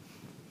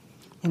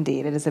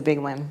 Indeed, it is a big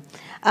one.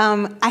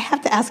 I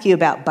have to ask you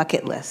about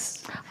bucket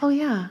lists. Oh,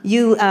 yeah.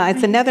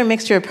 It's another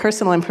mixture of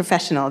personal and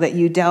professional, that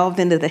you delved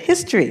into the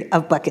history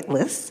of bucket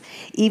lists,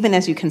 even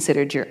as you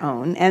considered your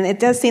own. And it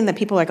does seem that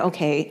people are like,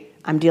 okay,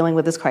 I'm dealing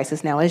with this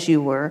crisis now, as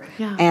you were.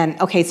 Yeah. And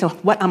okay, so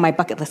what on my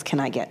bucket list can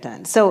I get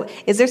done? So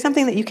is there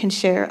something that you can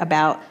share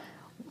about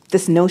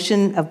this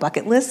notion of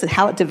bucket lists and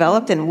how it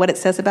developed and what it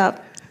says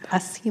about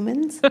us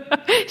humans?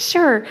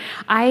 Sure.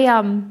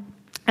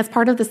 As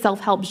part of the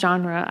self-help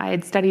genre, I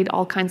had studied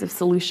all kinds of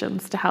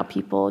solutions to how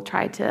people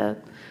try to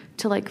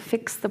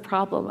fix the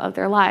problem of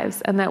their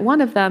lives. And that one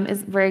of them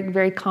is very,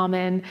 very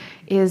common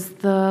is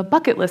the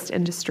bucket list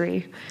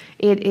industry.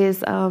 It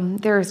is,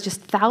 there's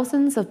just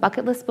thousands of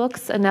bucket list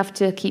books, enough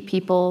to keep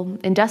people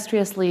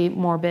industriously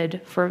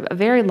morbid for a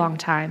very long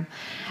time.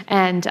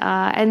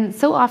 And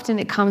so often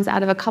it comes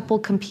out of a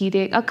couple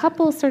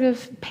sort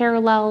of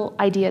parallel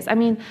ideas. I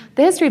mean,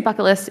 the history of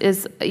bucket list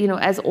is,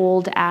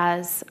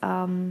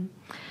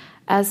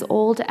 as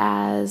old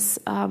as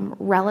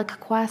relic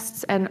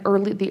quests and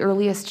the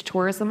earliest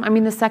tourism. I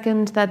mean, the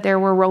second that there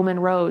were Roman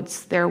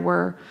roads, there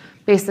were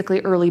basically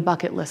early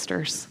bucket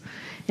listers,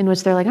 in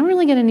which they're like, I'm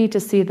really going to need to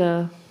see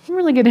the I'm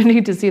really going to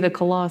need to see the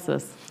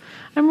Colossus.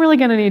 I'm really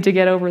going to need to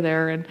get over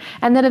there.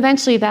 And then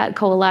eventually that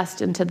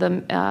coalesced into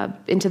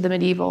the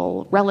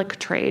medieval relic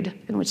trade,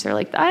 in which they're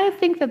like, I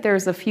think that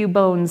there's a few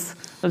bones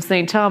of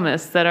St.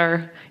 Thomas that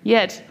are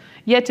yet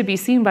to be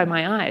seen by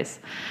my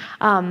eyes.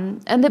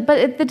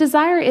 But the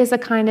desire is a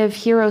kind of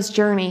hero's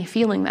journey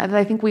feeling that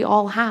I think we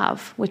all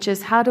have, which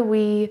is how do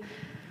we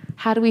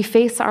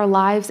face our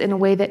lives in a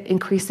way that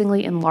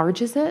increasingly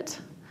enlarges it?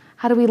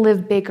 How do we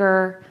live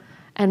bigger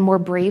and more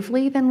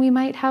bravely than we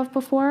might have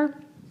before?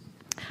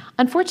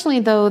 Unfortunately,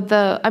 though,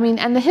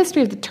 and the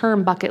history of the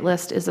term bucket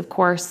list is, of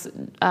course,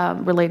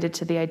 related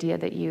to the idea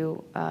that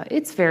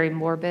it's very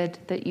morbid,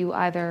 that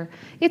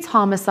it's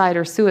homicide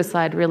or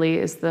suicide, really,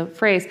 is the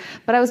phrase.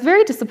 But I was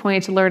very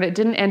disappointed to learn it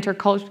didn't enter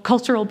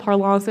cultural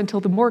parlance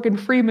until the Morgan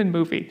Freeman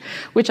movie,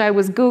 which I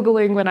was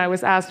Googling when I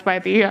was asked by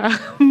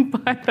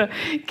the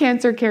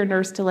cancer care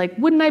nurse to,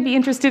 wouldn't I be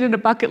interested in a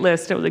bucket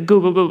list? I was like,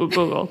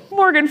 Google,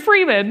 Morgan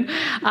Freeman.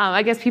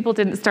 I guess people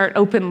didn't start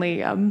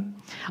openly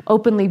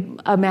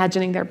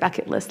imagining their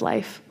bucket list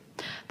life.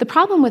 The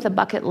problem with a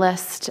bucket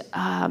list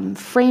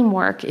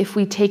framework, if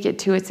we take it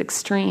to its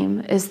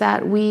extreme, is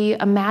that we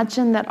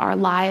imagine that our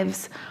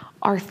lives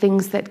are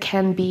things that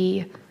can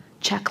be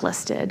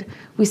checklisted.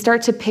 We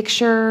start to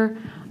picture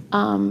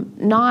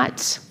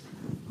not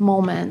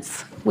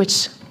moments,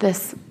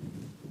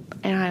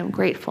 and I'm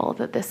grateful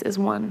that this is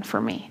one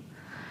for me,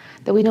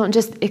 that we don't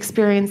just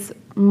experience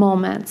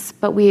moments,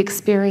 but we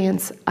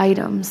experience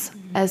items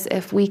as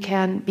if we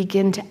can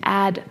begin to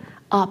add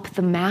up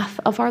the math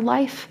of our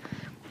life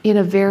in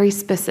a very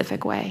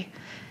specific way.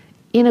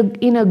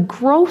 In a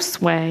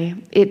gross way,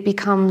 it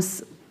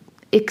becomes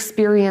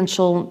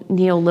experiential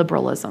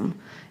neoliberalism,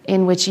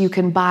 in which you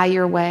can buy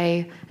your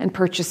way and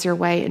purchase your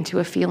way into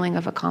a feeling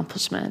of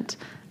accomplishment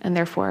and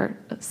therefore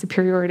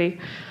superiority.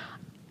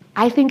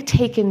 I think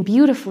taken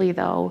beautifully,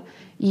 though,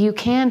 you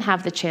can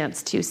have the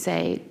chance to,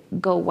 say,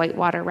 go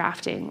whitewater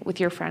rafting with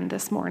your friend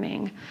this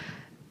morning,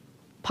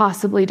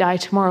 possibly die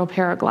tomorrow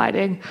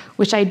paragliding,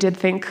 which I did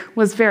think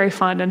was very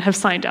fun and have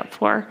signed up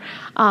for.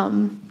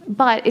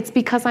 But it's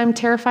because I'm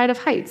terrified of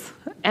heights,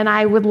 and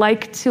I would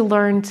like to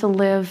learn to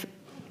live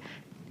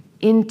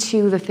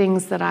into the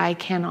things that I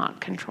cannot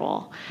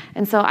control.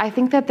 And so I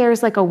think that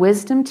there's a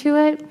wisdom to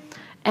it,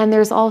 and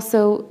there's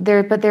also the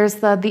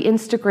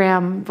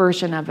Instagram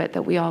version of it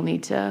that we all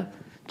need to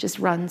just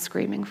run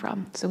screaming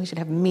from. So we should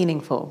have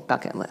meaningful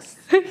bucket lists.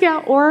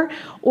 Yeah, or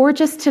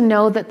just to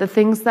know that the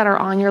things that are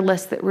on your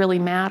list that really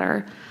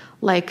matter,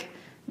 like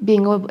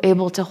being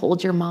able to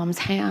hold your mom's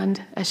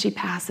hand as she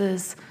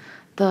passes,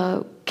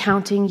 the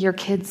counting your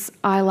kids'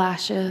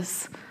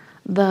 eyelashes,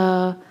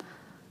 the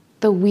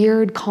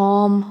weird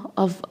calm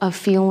of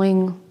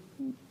feeling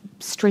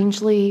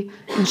strangely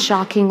and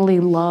shockingly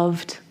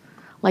loved.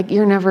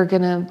 You're never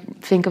gonna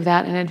think of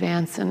that in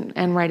advance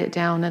and write it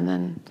down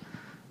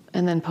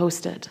and then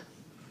post it.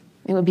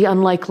 It would be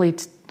unlikely,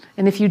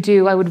 and if you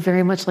do, I would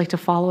very much like to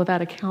follow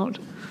that account.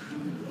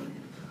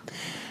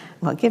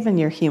 Well, given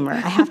your humor,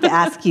 I have to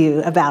ask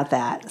you about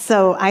that.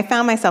 So I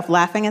found myself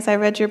laughing as I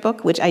read your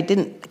book, which I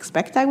didn't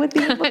expect I would be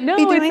doing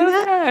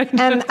that.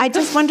 And I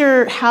just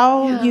wonder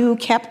how you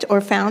kept or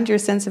found your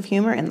sense of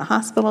humor in the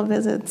hospital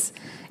visits,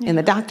 in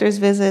the doctor's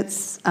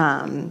visits,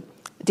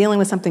 dealing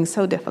with something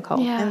so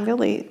difficult and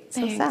really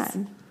so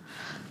sad.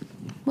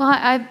 Well,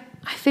 I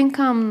think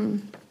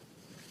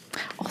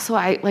also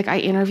I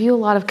interview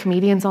a lot of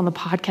comedians on the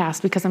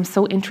podcast because I'm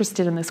so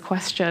interested in this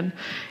question,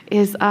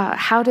 is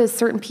how does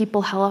certain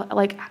people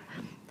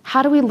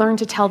how do we learn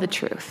to tell the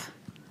truth?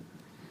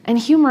 And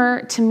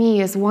humor to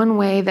me is one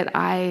way that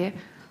I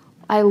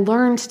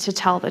learned to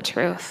tell the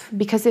truth,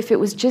 because if it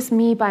was just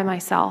me by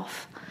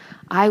myself,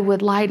 I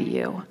would lie to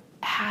you.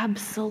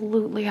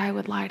 Absolutely, I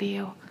would lie to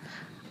you.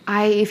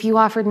 If you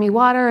offered me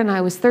water and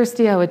I was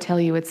thirsty, I would tell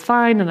you it's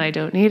fine and I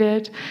don't need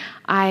it.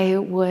 I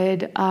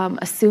would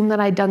assume that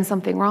I'd done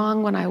something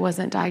wrong when I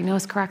wasn't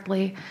diagnosed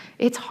correctly.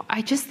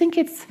 I just think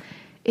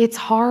it's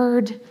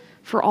hard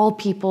for all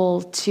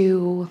people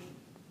to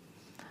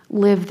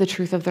live the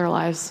truth of their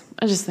lives.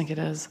 I just think it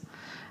is.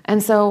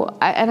 And so,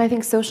 I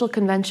think social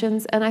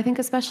conventions, and I think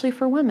especially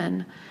for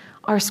women,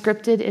 are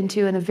scripted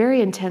into a very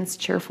intense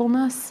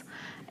cheerfulness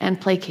and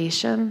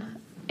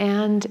placation,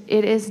 and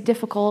it is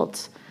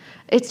difficult.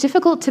 It's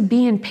difficult to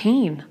be in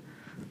pain.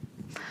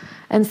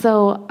 And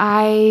so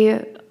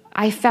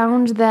I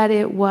found that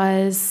it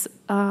was,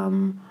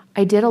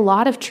 I did a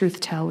lot of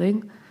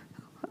truth-telling.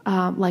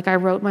 I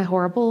wrote my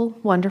horrible,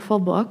 wonderful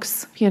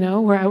books,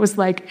 where I was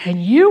like,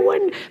 and you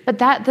wouldn't. But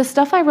the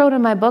stuff I wrote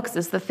in my books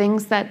is the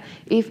things that,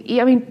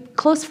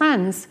 close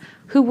friends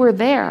who were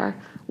there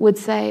would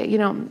say,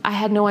 I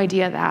had no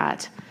idea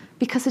that.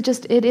 Because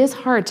it is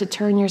hard to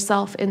turn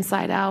yourself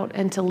inside out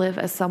and to live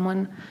as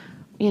someone,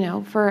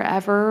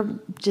 forever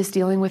just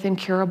dealing with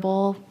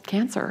incurable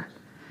cancer.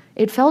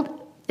 It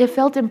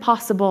felt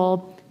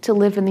impossible to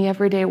live in the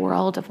everyday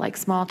world of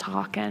small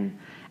talk and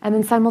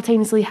then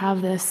simultaneously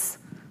have this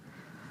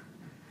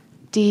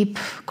deep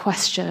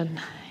question,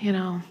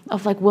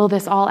 of will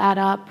this all add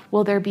up?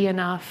 Will there be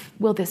enough?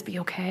 Will this be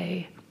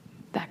okay?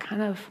 that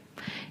kind of,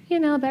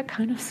 that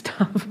kind of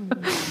stuff.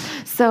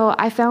 So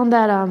I found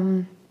that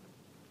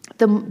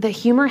the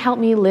humor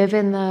helped me live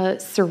in the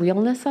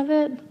surrealness of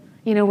it,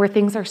 where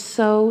things are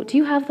so, do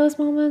you have those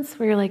moments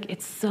where you're like,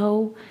 it's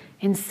so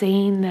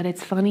insane that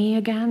it's funny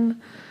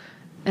again?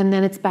 And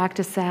then it's back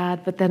to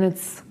sad, but then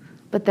it's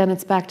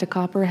back to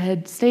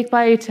copperhead steak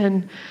bite.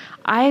 And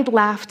I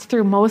laughed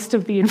through most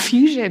of the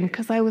infusion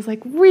because I was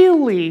like,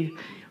 really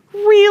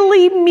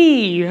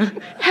me?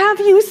 Have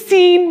you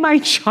seen my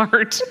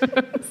chart? So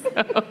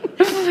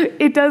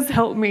it does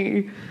help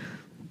me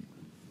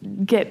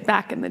get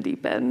back in the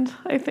deep end,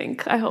 I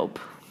think, I hope.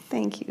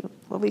 Thank you.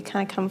 Well, we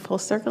kind of come full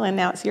circle, and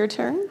now it's your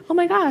turn. Oh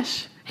my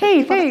gosh.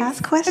 Hey, thanks.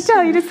 Ask questions.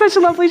 Adelle, you did such a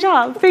lovely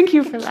job. Thank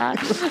you for that.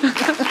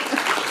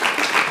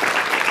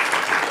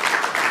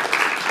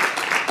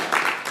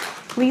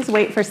 Please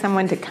wait for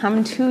someone to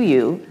come to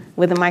you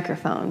with a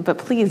microphone, but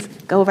please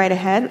go right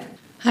ahead.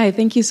 Hi,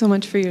 thank you so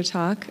much for your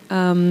talk.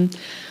 I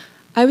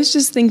was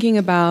just thinking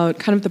about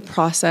kind of the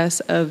process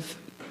of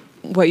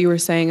what you were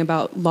saying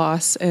about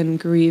loss and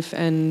grief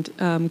and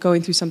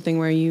going through something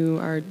where you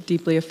are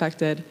deeply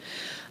affected.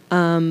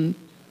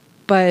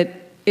 But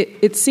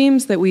it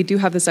seems that we do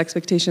have this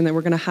expectation that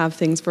we're going to have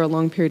things for a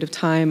long period of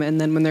time, and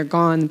then when they're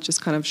gone, it's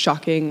just kind of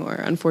shocking or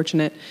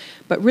unfortunate.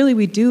 But really,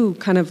 we do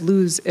kind of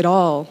lose it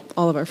all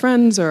of our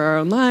friends or our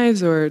own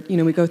lives, or,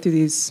 we go through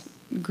these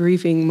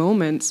grieving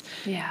moments.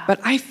 Yeah. But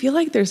I feel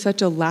like there's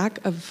such a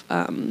lack of,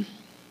 I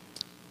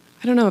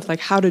don't know if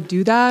how to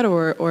do that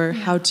or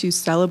how to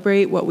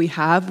celebrate what we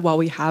have while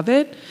we have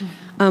it,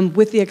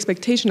 with the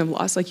expectation of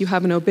loss. Like you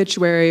have an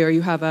obituary or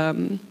you have,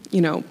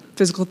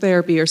 physical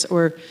therapy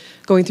or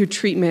going through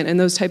treatment and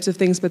those types of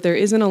things, but there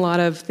isn't a lot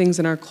of things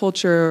in our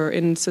culture or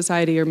in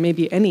society or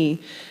maybe any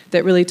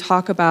that really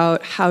talk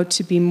about how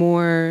to be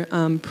more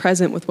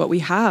present with what we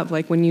have,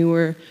 like when you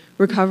were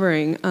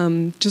recovering.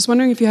 Just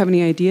wondering if you have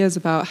any ideas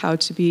about how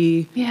to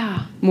be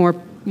more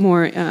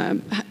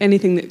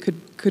anything that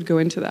could go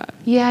into that.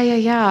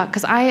 Yeah.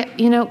 Because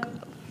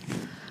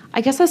I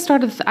guess I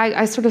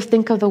sort of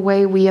think of the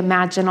way we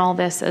imagine all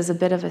this as a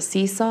bit of a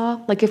seesaw.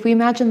 Like if we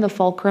imagine the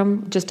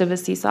fulcrum just of a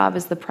seesaw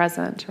is the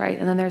present, right?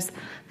 And then there's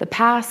the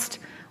past,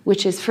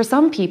 which is for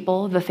some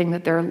people the thing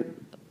that they're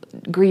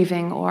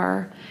grieving,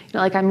 or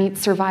like I meet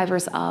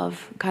survivors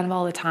of kind of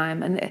all the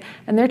time, and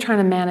they're trying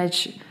to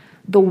manage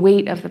the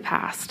weight of the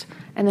past.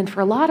 And then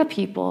for a lot of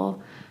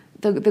people,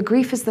 the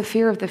grief is the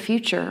fear of the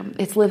future.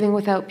 It's living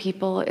without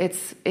people.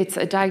 It's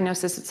a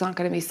diagnosis that's not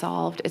going to be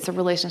solved. It's a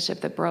relationship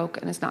that broke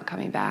and it's not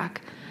coming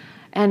back.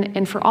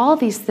 And for all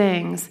these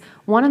things,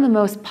 one of the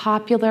most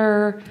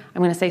popular,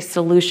 I'm going to say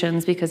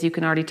solutions because you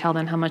can already tell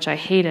them how much I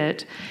hate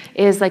it,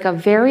 is like a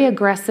very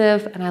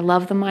aggressive, and I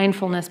love the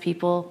mindfulness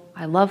people.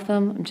 I love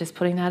them. I'm just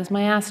putting that as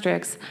my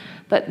asterisk.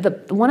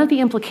 But one of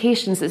the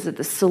implications is that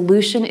the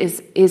solution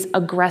is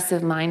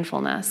aggressive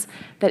mindfulness.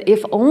 That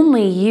if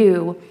only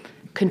you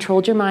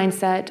controlled your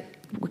mindset,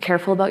 were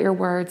careful about your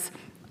words.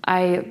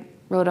 I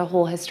wrote a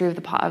whole history of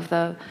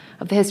the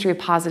history of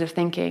positive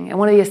thinking. And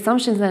one of the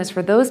assumptions then is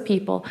for those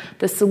people,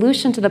 the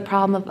solution to the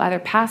problem of either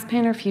past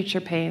pain or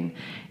future pain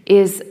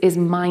is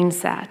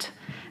mindset.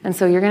 And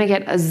so you're going to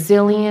get a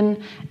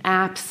zillion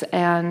apps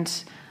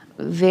and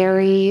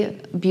very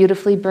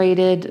beautifully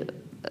braided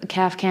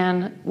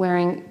Kafkan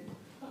wearing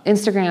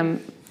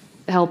Instagram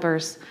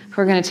helpers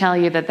who are going to tell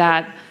you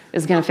that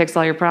is going to fix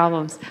all your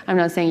problems. I'm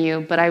not saying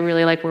you, but I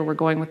really like where we're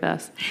going with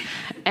this.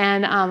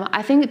 And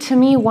I think, to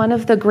me, one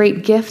of the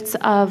great gifts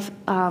of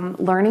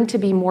learning to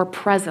be more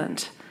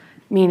present,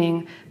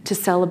 meaning to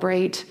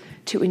celebrate,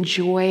 to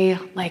enjoy,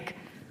 like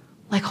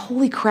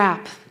holy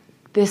crap,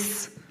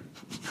 this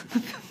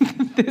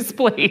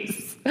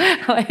place,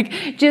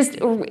 like just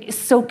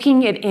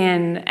soaking it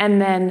in,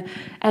 and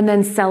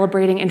then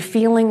celebrating and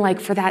feeling like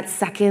for that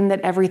second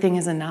that everything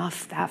is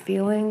enough. That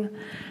feeling,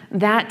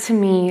 that to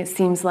me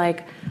seems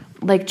like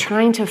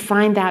trying to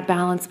find that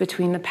balance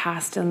between the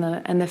past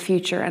and the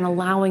future, and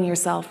allowing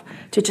yourself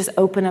to just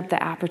open up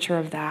the aperture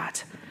of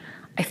that.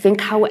 I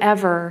think,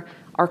 however,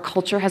 our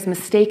culture has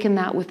mistaken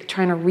that with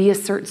trying to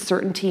reassert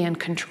certainty and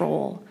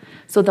control.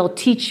 So they'll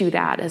teach you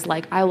that as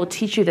I will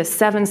teach you the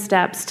 7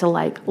 steps to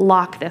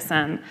lock this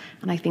in.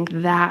 And I think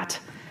that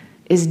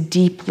is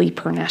deeply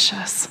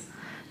pernicious,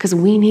 because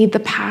we need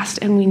the past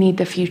and we need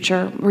the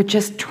future. We're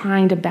just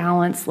trying to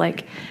balance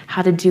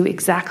how to do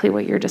exactly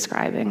what you're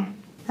describing.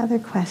 Other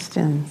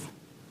questions?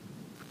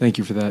 Thank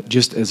you for that.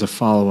 Just as a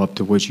follow-up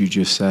to what you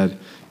just said,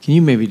 can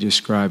you maybe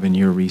describe in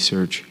your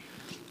research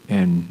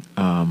and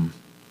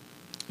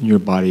your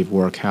body of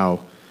work how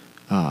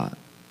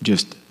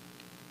just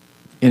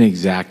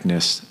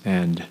inexactness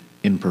and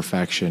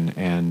imperfection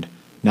and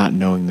not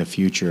knowing the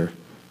future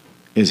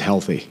is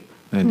healthy,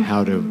 and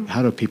how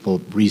do people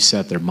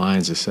reset their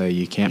minds to say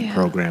you can't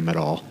program it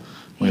all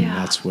when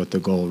that's what the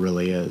goal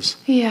really is?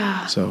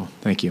 Yeah. So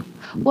thank you.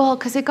 Well,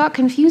 because it got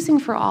confusing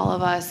for all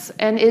of us.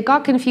 And it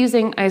got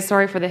confusing, I'm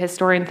sorry for the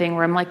historian thing,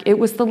 where I'm like, it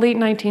was the late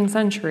 19th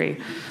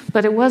century.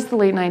 But it was the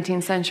late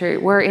 19th century,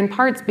 where in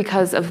parts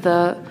because of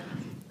the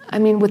I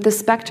mean, with the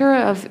specter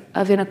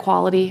of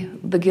inequality,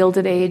 the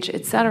Gilded Age,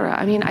 et cetera,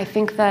 I mean, I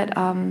think that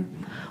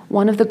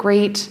one of the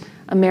great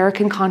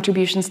American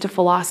contributions to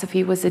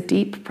philosophy was a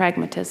deep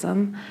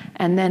pragmatism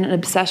and then an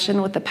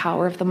obsession with the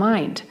power of the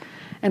mind.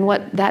 And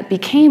what that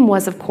became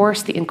was, of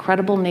course, the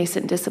incredible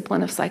nascent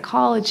discipline of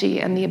psychology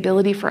and the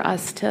ability for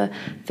us to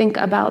think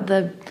about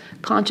the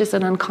conscious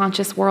and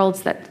unconscious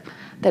worlds that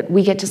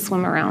we get to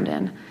swim around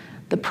in.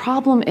 The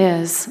problem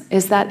is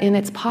that in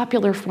its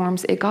popular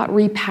forms, it got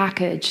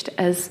repackaged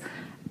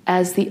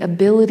as the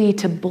ability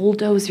to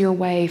bulldoze your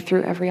way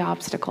through every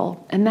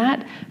obstacle. And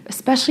that,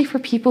 especially for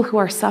people who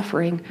are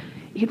suffering,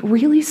 it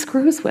really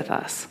screws with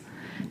us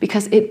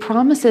because it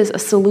promises a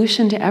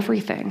solution to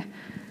everything.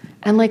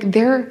 And like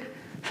there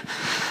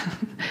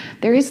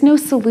is no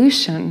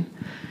solution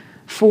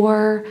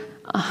for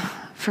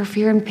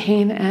fear and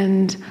pain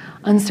and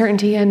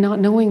uncertainty and not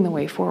knowing the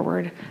way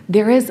forward.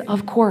 There is,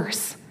 of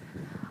course,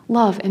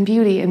 love and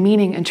beauty and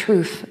meaning and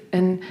truth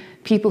and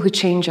people who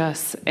change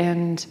us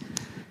and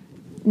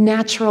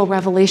natural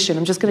revelation.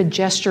 I'm just going to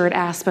gesture at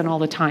Aspen all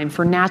the time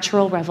for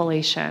natural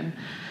revelation.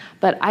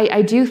 But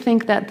I do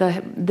think that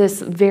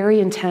this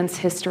very intense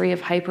history of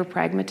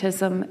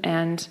hyper-pragmatism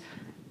and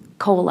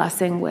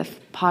coalescing with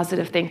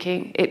positive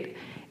thinking,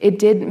 it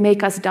did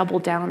make us double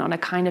down on a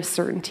kind of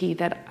certainty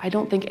that I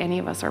don't think any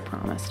of us are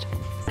promised.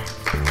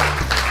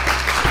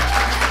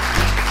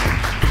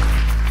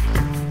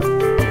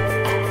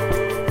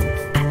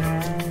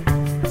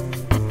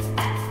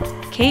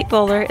 Kate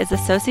Bowler is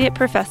Associate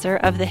Professor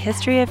of the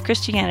History of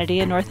Christianity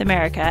in North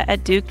America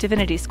at Duke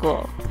Divinity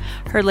School.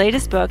 Her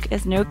latest book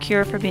is No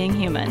Cure for Being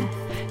Human.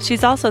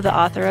 She's also the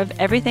author of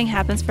Everything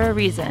Happens for a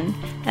Reason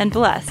and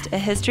Blessed, A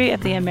History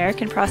of the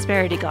American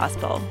Prosperity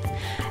Gospel.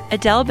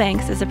 Adelle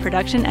Banks is a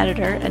production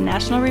editor and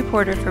national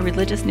reporter for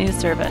Religious News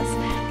Service,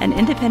 an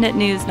independent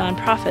news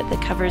nonprofit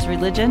that covers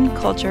religion,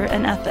 culture,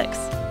 and ethics.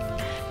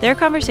 Their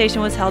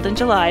conversation was held in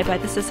July by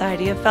the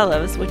Society of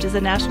Fellows, which is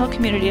a national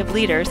community of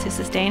leaders who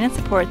sustain and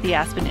support the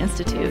Aspen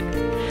Institute.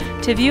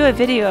 To view a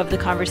video of the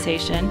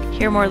conversation,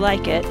 hear more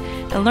like it,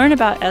 and learn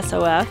about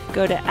SOF,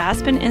 go to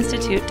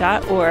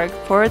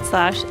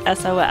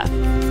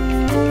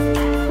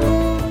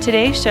aspeninstitute.org/SOF.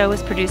 Today's show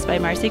was produced by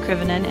Marcy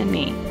Krivonen and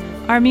me.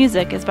 Our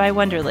music is by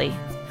Wonderly.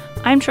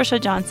 I'm Trisha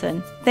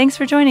Johnson. Thanks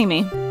for joining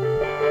me.